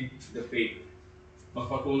in the faith.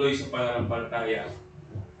 Magpatuloy sa pananampalataya.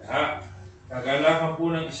 Kagalakan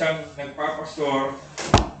po ng isang nagpapastor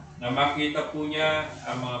na makita po niya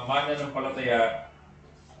ang mga mananampalataya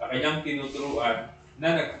na kanyang tinuturuan na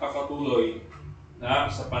nagpapatuloy na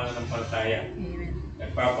sa pananampalataya.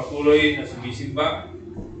 Nagpapatuloy na sumisimba,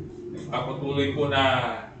 nagpapatuloy po na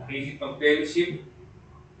nakikipag-fellowship,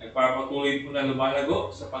 nagpapatuloy po na lumalago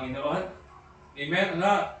sa Panginoon. Amen?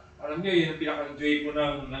 Alam niyo, yun ang pinaka-enjoy po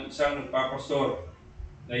ng isang nagpapastor.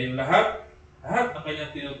 Na yung lahat ng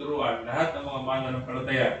kanyang tinuturuan, lahat ng mga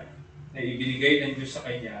mananampalataya na ibinigay ng Diyos sa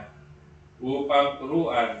kanya upang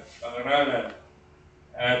turuan, pangaralan,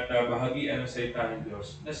 at bahagian ng salita ng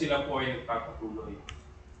Diyos, na sila po ay nagpapatuloy.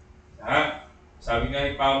 Sabi nga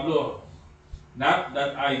ni Pablo, not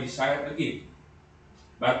that I desire a gift,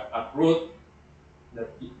 but a fruit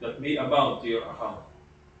that may abound to your account.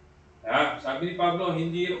 Sabi ni Pablo,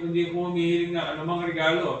 hindi ko humihiling na anumang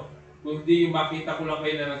regalo, kundi yung makita ko lang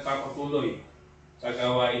kayo na nagpapatuloy sa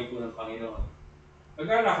gawain po ng Panginoon.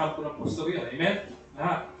 Kagalakan po ng pastor yun. Amen?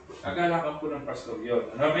 Kagalakan po ng pastor yun.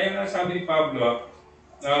 Kaya nga sabi ni Pablo,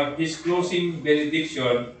 his closing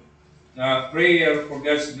benediction, prayer for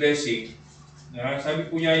God's blessing, sabi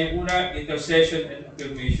po niya yung una, intercession and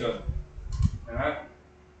affirmation.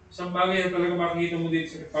 Isang bagay na talaga makikita mo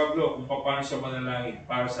dito sa Pablo kung paano siya manalangin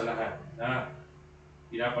para sa lahat.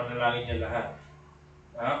 Pinapanalangin niya lahat.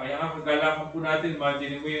 Kaya nga kagalakan po natin,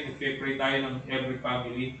 imagine mo yun, nagpe-pray tayo ng every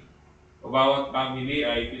family. O bawat family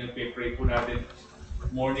ay pinagpe-pray po natin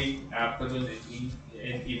morning, afternoon,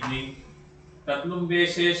 and evening. 3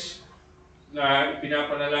 beses na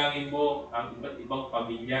pinapanalangin mo ang iba't ibang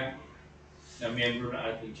pamilya na miyembro ng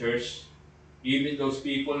ating church. Even those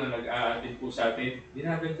people na nag-a-attend po sa atin,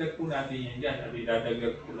 dinadagdag po natin yan dyan at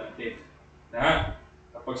dinadagdag po natin.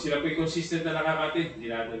 Kapag sila po'y consistent na nakaka-attend,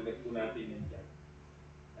 dinadagdag po natin yan dyan.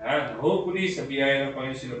 Hopefully, sa biyaya ng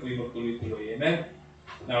Panginoon, sila po'y magtuloy-tuloy. Amen?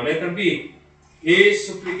 Now, letter B is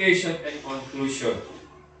supplication and conclusion.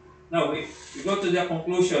 Now, we go to the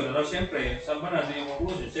conclusion. Siyempre, saan ba natin yung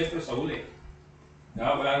conclusion? Siyempre, sa huli.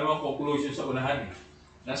 Wala namang conclusion sa unahan.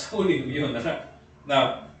 Nasa huli yun.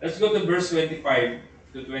 Now, let's go to verse 25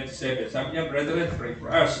 to 27. Sabi niya, brethren, pray for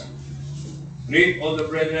us. Greet all the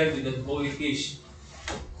brethren with the holy kiss.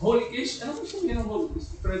 Holy kiss? Ano po sabihin ng holy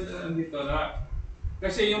kiss? Brethren, dito na.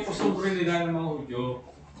 Kasi yung kusumbre nila ng mga Hudyo,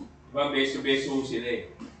 diba, beso-beso sila eh.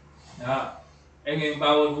 Ngayon,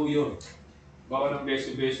 bawal ho yun. Bawal ang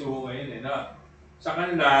beso-beso ho ngayon eh. Sa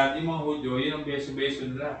kanila, yung mga Hudyo, yun ang beso-beso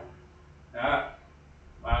nila.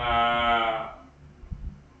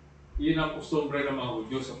 Yun ang kustumbre ng mga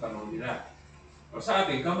Hudyo sa panahon nila. O sa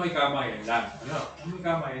atin, kamay-kamayan lang.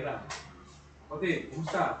 Kamay-kamayan lang. Pati,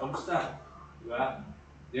 kamusta? Diba?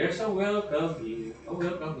 There's a welcome here.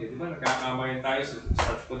 Diba? Nagkakamayan tayo sa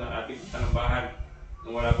start po ng ating tanambahan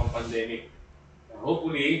nung wala pang pandemic.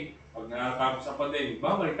 Hopefully, pag nakatapos ang pandemic,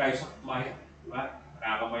 babalik tayo sa kamayan. Diba?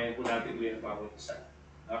 Nakakamayan po natin ulit ang bawat isa.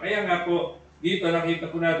 Kaya nga po, dito nakita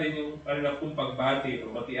po natin yung kanilang pong pagbati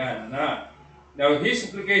o batian na now, his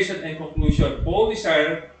supplication and conclusion, Paul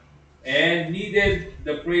desired and needed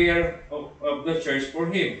the prayer of the church for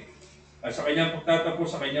him. Sa kanyang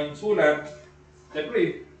pagtatapos sa kanyang sulat,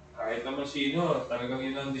 siyempre, kahit naman sino, talagang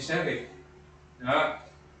yun ang desire.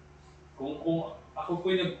 Kung ako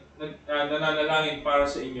po'y nananalangin para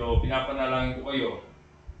sa inyo, pinapanalangin ko kayo,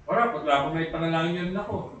 para pag lamang may panalangin yun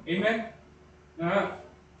ako. Amen?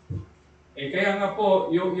 Kaya nga po,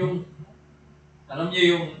 alam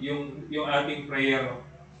niyo yung ating prayer,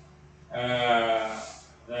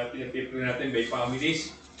 na pinapipray natin by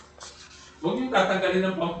families, huwag niyong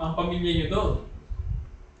tatanggalin ang pamilya niyo doon.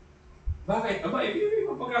 Bakit? Aba,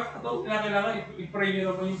 yung pagkakataon, kailangan i-pray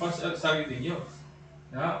niyo naman yung sarili niyo.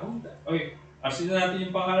 Okay, asin na natin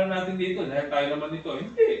yung pangalan natin dito dahil tayo naman dito.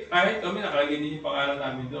 Hindi, kahit kami nakalagay din yung pangalan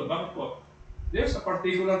namin doon. Bakit po? There's a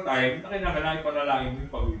particular time na kailangan panalangin mo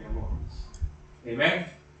yung pamilya mo. Amen?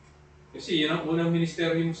 Kasi yun ang unang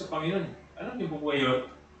ministeryo mo sa Panginoon. Alam niyo po ba yun?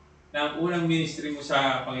 Na ang unang ministry mo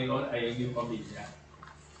sa Panginoon ay ang iyong pamilya.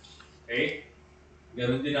 Okay?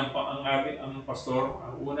 Ganon din ang pastor,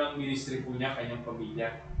 ang unang ministry po niya, kanyang pamilya.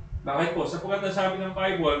 Bakit po? Sapagkat ang sabi ng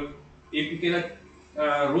Bible, if he cannot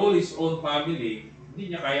rule his own family, hindi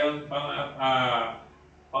niya kayang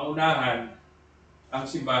pangunahan ang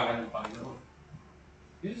simbahan ng Panginoon.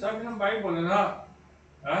 Yun sabi ng Bible, ano?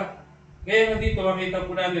 Kaya nga dito, makita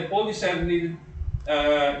po natin, Paul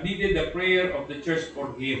needed the prayer of the church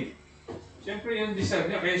for him. Siyempre yung desire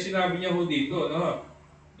niya, kaya sinabi niya ho dito, no?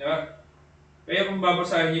 Kaya kung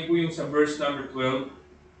babasahin niyo po yung sa verse number 12,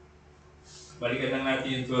 balikan lang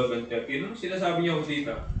natin yung 12 and 13, ano sinasabi niya ho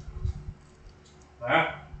dito?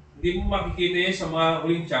 Hindi mo makikita yan sa mga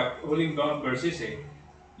huling mga verses eh.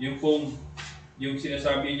 Yung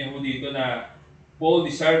sinasabi niya ho dito na Paul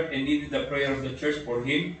desired and needed the prayer of the church for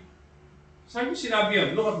him. Saan yung sinabi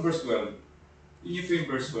yun? Look at verse 12. Yun po yung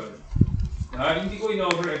verse 12. Hindi ko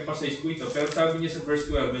in-overemphasize po ito, pero sabi niya sa verse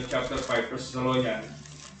 12 ng chapter 5, Thessalonians,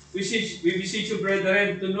 We beseech you,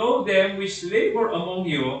 brethren, to know them which labor among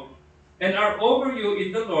you, and are over you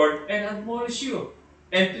in the Lord, and admonish you,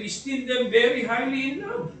 and to esteem them very highly in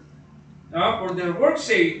love, for their work's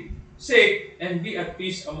sake, and be at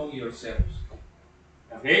peace among yourselves.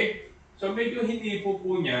 Okay? So medyo hindi po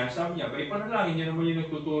niya, sabi niya, ipanalangin niya naman yung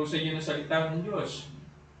nagtuturo sa inyo ng salita ng Diyos.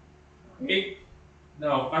 Okay?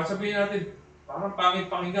 Now, sabihin natin, parang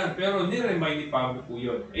pangit pakinggan, pero niremind ni Pablo po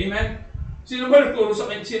yun. Amen? Sino ba nagtuturo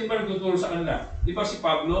sa kanila? Di ba si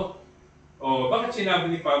Pablo? Bakit sinabi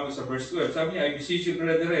ni Pablo sa verse 12? Sabi niya, I beseech you,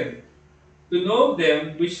 brethren, to know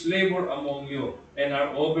them which labor among you, and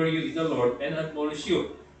are over you in the Lord, and admonish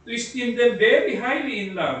you, to esteem them very highly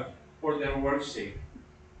in love for their work's sake.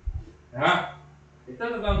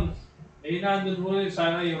 Talagang, nandun mo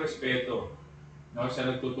sana yung respeto sa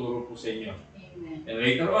nagtuturo po sa inyo. Amen. And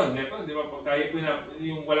later on, di ba, pag tayo po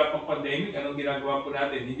yung wala pang pandemic, anong ginagawa po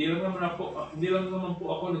natin? Hindi lang naman po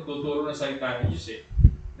ako nagtuturo ng salita ng Diyos eh.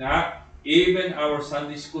 Even our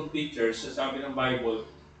Sunday school teachers, sabi ng Bible,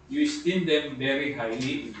 you esteem them very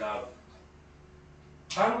highly in love.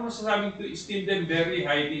 Paano masasabing to esteem them very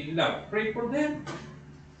highly in love? Pray for them.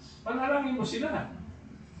 Panalangin mo sila.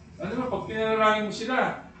 Pag pinalangin mo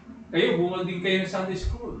sila, kayo, bungal din kayo ng Sunday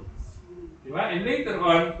school. Diba? And later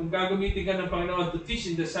on, kung gagamitin ka ng Panginoon to teach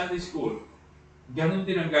in the Sunday school, ganun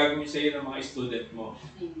din ang gagawin sa iyo ng mga student mo.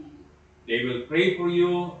 They will pray for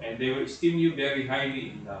you and they will esteem you very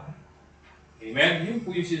highly in love. Amen? Yun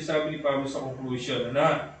po yung sinasabi ni Pablo sa conclusion.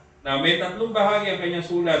 Na may tatlong bahagi ang kanyang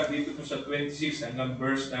sulat dito po sa 26 hanggang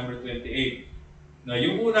verse number 28. Na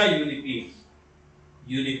yung una, unity.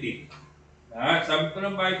 Unity. Sabi po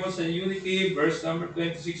ng Bible sa unity, verse number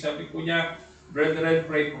 26, sabi po niya, brethren,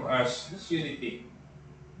 pray for us. That's unity.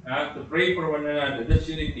 To pray for one another. That's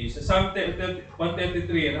unity. Sa Psalm 133,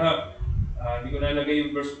 hindi ko nalagay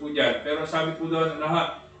yung verse po dyan. Pero sabi po doon,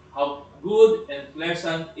 how good and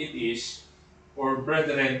pleasant it is for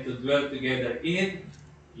brethren to dwell together in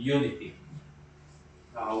unity.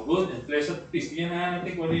 How good and pleasant it is. Tingnan na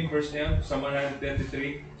natin kung ano yung verse na yan. Sa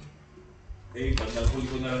 133. Okay, pag nagpuli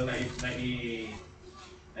ko na lang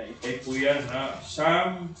na-type po yan.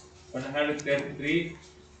 Psalm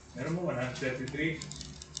 133. Meron mo 133?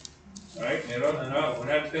 Alright, meron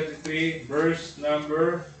 133 verse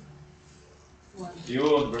number 1.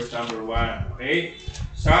 Yun, verse number 1. Okay?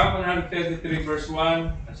 Psalm 133 verse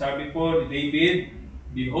 1, sabi po ni David,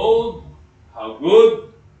 behold, how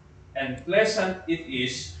good and pleasant it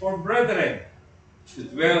is for brethren to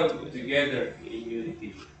dwell together in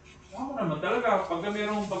unity. Ako naman talaga, pag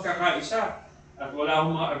mayroong pagkakaisa at wala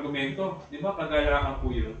akong mga argumento, di ba kagalakan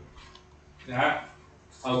po yun?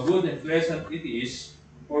 How good and pleasant it is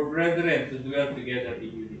for brethren to dwell together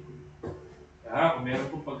in unity. Kung meron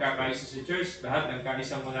pong pagkakaisa sa church, lahat ng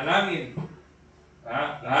kaisang manalangin,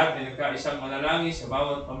 lahat ng kaisang manalangin sa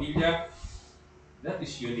bawat pamilya, that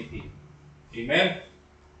is unity. Amen?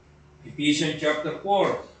 Ephesians chapter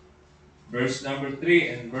 4, verse number 3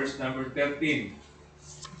 and verse number 13.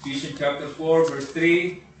 Ephesians chapter 4, verse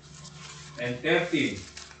 3 and 13.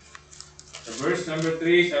 Sa verse number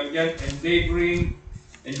 3, sabi dyan, endeavoring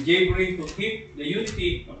endeavoring to keep the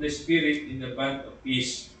unity of the Spirit in the bond of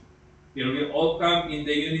peace. Till we all come in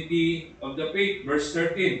the unity of the faith, verse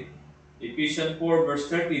 13. Ephesians 4, verse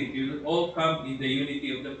 13. We will all come in the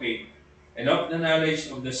unity of the faith and of the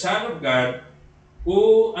knowledge of the Son of God,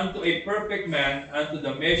 who unto a perfect man, unto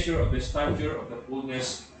the measure of the stature of the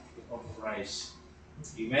fullness of Christ.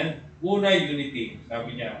 Amen? Una, unity,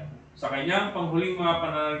 sabi niya. Sa kanyang panghuling mga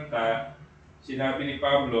pananalita, sinabi ni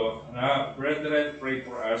Pablo na, brethren, pray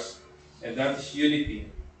for us, and that is unity.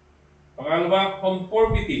 Pangalawa,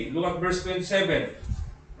 conformity. Look at verse 27.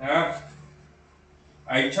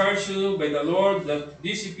 I charge you by the Lord that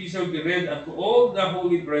this epistle be read unto all the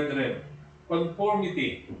holy brethren.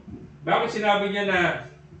 Conformity. Bakit sinabi niya na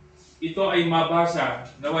ito ay mabasa,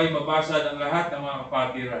 naway mabasa ng lahat ng mga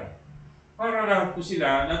kapatiran? Para lahat po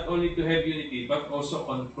sila, not only to have unity, but also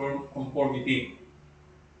conformity.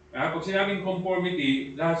 Pag sinabing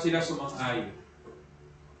conformity, lahat sila sumang-ayon.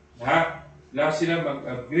 Lahat sila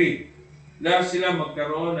mag-agree. Lahat sila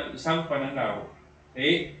magkaroon ng isang pananaw.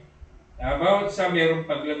 Okay? Bawat isa mayroong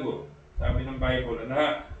paglago. Sabi ng Bible,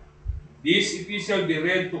 this epistle be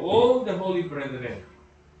read to all the holy brethren.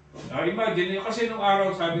 Imagine, kasi nung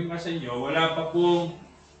araw, sabi nga sa inyo, wala pa pong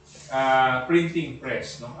printing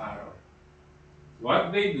press nung araw.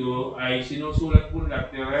 What they do ay sinusulat po nila,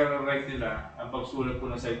 nire-write nila ang pagsulat po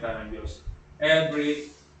ng salita ng Diyos.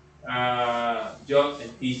 Every jot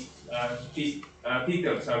and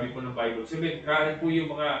tittle, sabi po ng Bible. Sabi, kahit po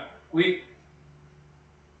yung mga quick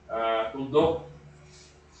tuldok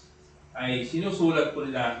ay sinusulat po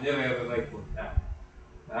nila, nire-write po nila.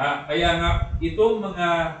 Kaya nga, itong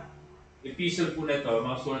mga epistle po nito,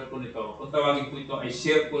 mga sulat po nito, kung tawagin po ito ay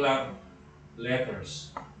circular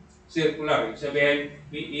letters. Circular, ibig sabihin,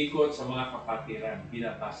 may ikot sa mga kapatiran,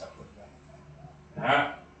 binabasa po nila.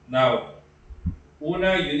 Now,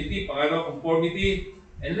 una, unity, pangalawa, conformity,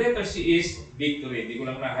 and letter C is victory. Hindi ko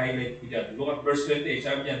lang na-highlight po dyan. Look at verse 28,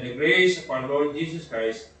 sabi niya, the grace of our Lord Jesus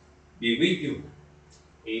Christ be with you.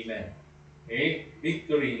 Amen. Okay?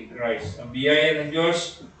 Victory in Christ. Ang biyaya ng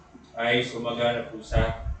Diyos ay sumagana po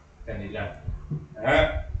sa kanila.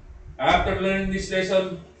 After learning this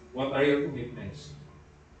lesson, what are your commitments?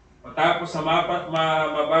 Matapos sa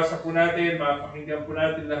mabasa po natin, mapakinggan po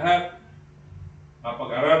natin lahat,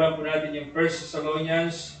 mapag-aralan po natin yung 1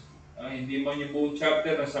 Thessalonians, hindi man yung buong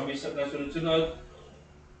chapter na sabay-sabay na sunod-sunod,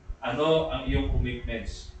 ano ang iyong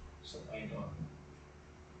commitments sa Panginoon?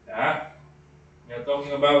 We are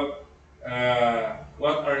talking about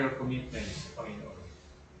what are your commitments sa Panginoon?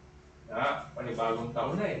 Panibagong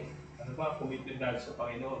taon na eh. Ano ba ang commitment natin sa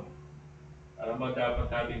Panginoon? Ano ba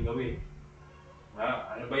dapat natin gawin?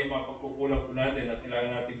 Ano ba yung mga pagkukulang po natin na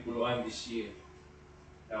kailangan natin puluan this year?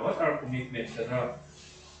 What are commitments? Tayo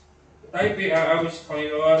po aawit sa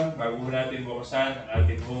Panginoon bago natin bukasan ang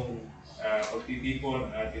ating hong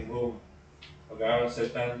pagtitipon, ang ating hong pag-aaral sa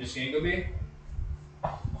salita ng Diyos ngayong gabi.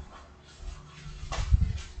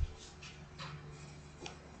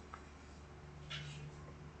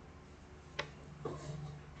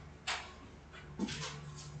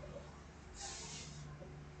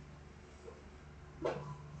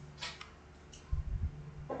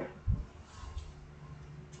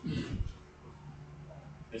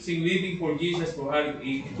 Sing Living for Jesus,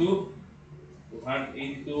 282.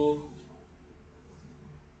 282.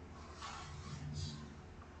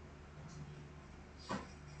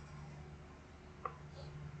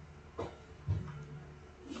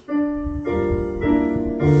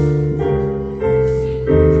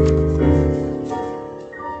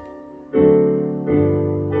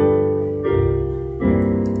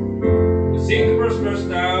 Sing the first verse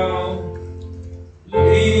now.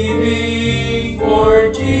 Living for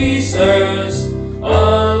Jesus,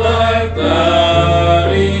 a life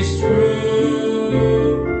that is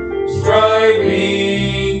true,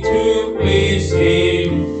 striving to please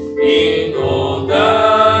Him in all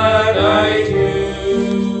that I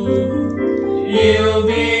do,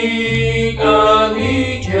 yielding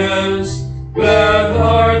allegiance,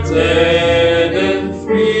 glad-hearted and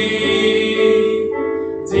free.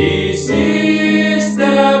 This is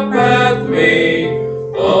the pathway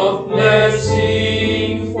of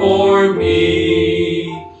blessing for me.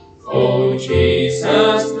 Oh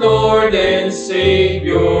Jesus, Lord and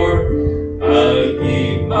Savior, I'll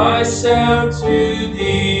give myself to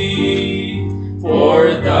Thee.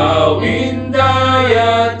 For Thou in Thy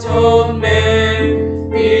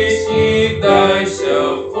atonement didst give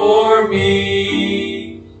Thyself for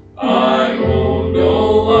me. I own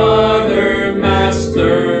no other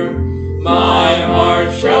master, my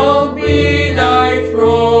heart shall be Thy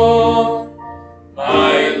throne.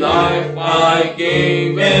 My life I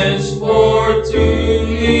gave henceforth to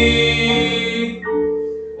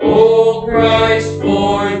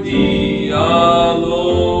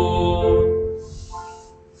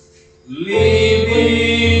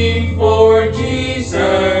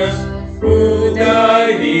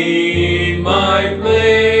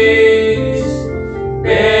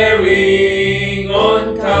bearing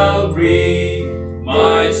on Calvary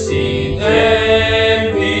my sin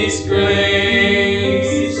and disgrace.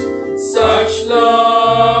 Such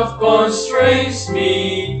love constrains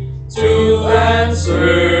me to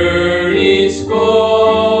answer His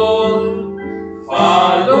call.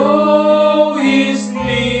 Follow His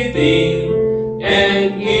leading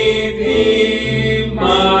and give Him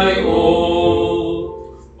my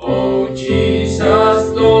all. O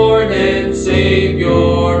Jesus, Lord and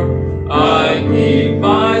Savior, I give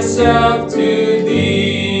myself to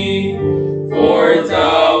Thee. For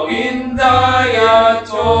Thou in Thy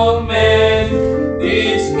atonement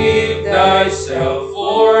didst give Thyself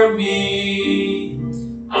for me.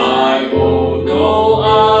 I owe no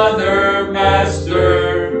other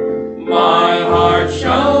master, my heart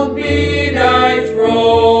shall be Thy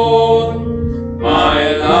throne.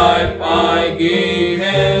 My life I give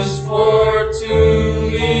henceforth to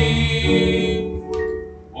Thee,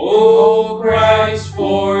 O Christ,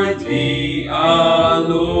 for Thee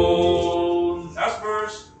alone. Last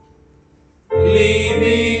verse.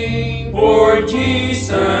 Living for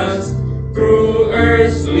Jesus through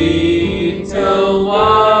earth's little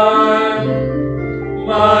while,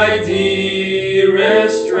 my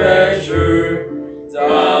dearest treasure, the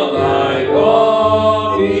light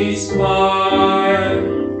of His smile.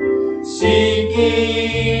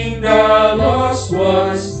 Seeking the lost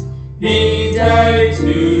ones, He died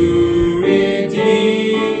to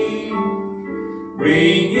redeem,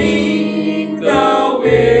 bringing the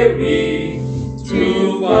weary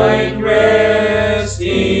to find rest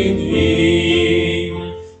in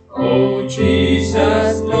Him. O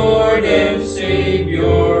Jesus, Lord and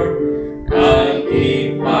Savior, I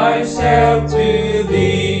give myself to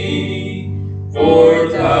Thee. For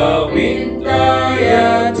Thou in Thy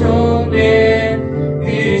atonement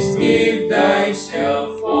didst give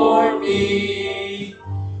Thyself for me.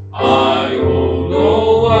 I owe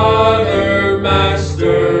no other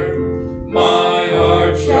master, my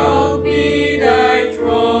heart shall be Thy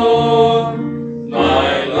throne.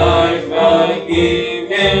 My life I give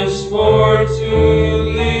henceforth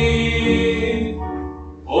to Thee,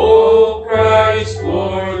 O Christ,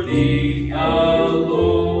 for Thee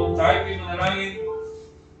alone. Tayo po'y manalangin.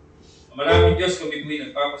 Maraming Diyos, kami po'y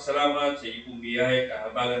nagpapasalamat sa iyong pong biyahe,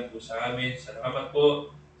 kahabagan po sa amin. Salamat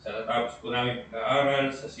po sa natapos po namin pag-aaral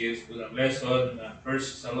sa series po ng lesson na 1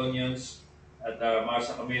 Thessalonians. At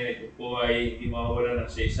masa kami na ito po ay hindi mawawala ng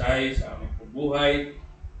saysay sa aming pong buhay.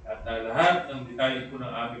 At lahat ng detalye po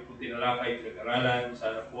ng aming po tinalakay, pinag-aralan,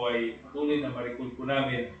 sana po ay patuloy na marikul po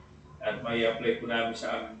namin at may apply po namin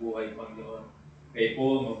sa aming buhay, Panginoon. Kayo po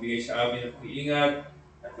magbigay sa amin ng pag-iingat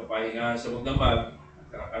at kapahingahan sa magdamag at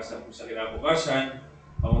karakasan po sa kinabukasan.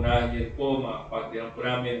 Pangunahan niyo po mga kapatiran po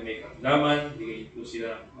namin may karamdaman, bigay po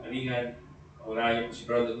sila ng kagalingan. Pangunahan niyo po si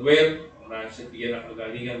Brother Noel, pangunahan siya bigyan ng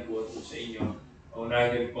kagalingan buhat po sa inyo. Pangunahan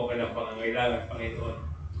niyo rin po kanilang pangangailangan, Panginoon.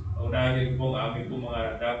 Pangunahan niyo rin po ang aming po mga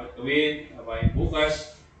dapat gawin, kabayan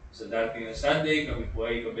bukas. Sa dating na Sunday, kami po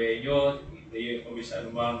ay kabayan niyo, hintayin kami sa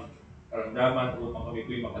anumang karamdaman upang kami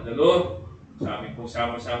po'y makadalo sa aming pong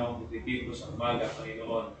sama-samang pagtitipos sa umaga,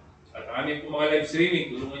 Panginoon. At ang aming pong mga live streaming,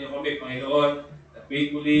 tulungan niyo kami, Panginoon, na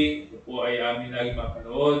faithfully, ito po ay amin lagi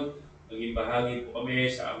mapanood, maging bahagi po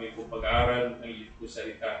kami sa aming pong pag-aaral ng iyong po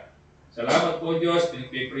salita. Salamat po Diyos,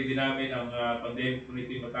 pinag-pray din namin ang pandemic po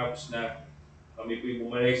nito matapos na kami po'y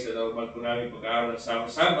bumalik sa normal po namin pag-aaral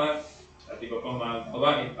sama-sama at iba pang mga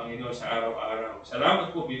gawain, Panginoon, sa araw-araw.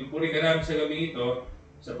 Salamat po, pinupuri ka namin sa gabi ito.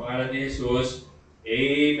 Sa pangalan ni Jesus,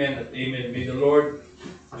 Amen at Amen. May the Lord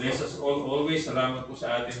bless us all always. Salamat po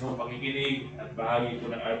sa ating hong pakikinig at bahagi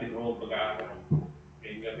po ng ating hong pag-aaral.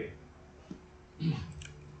 Ngayong gabi.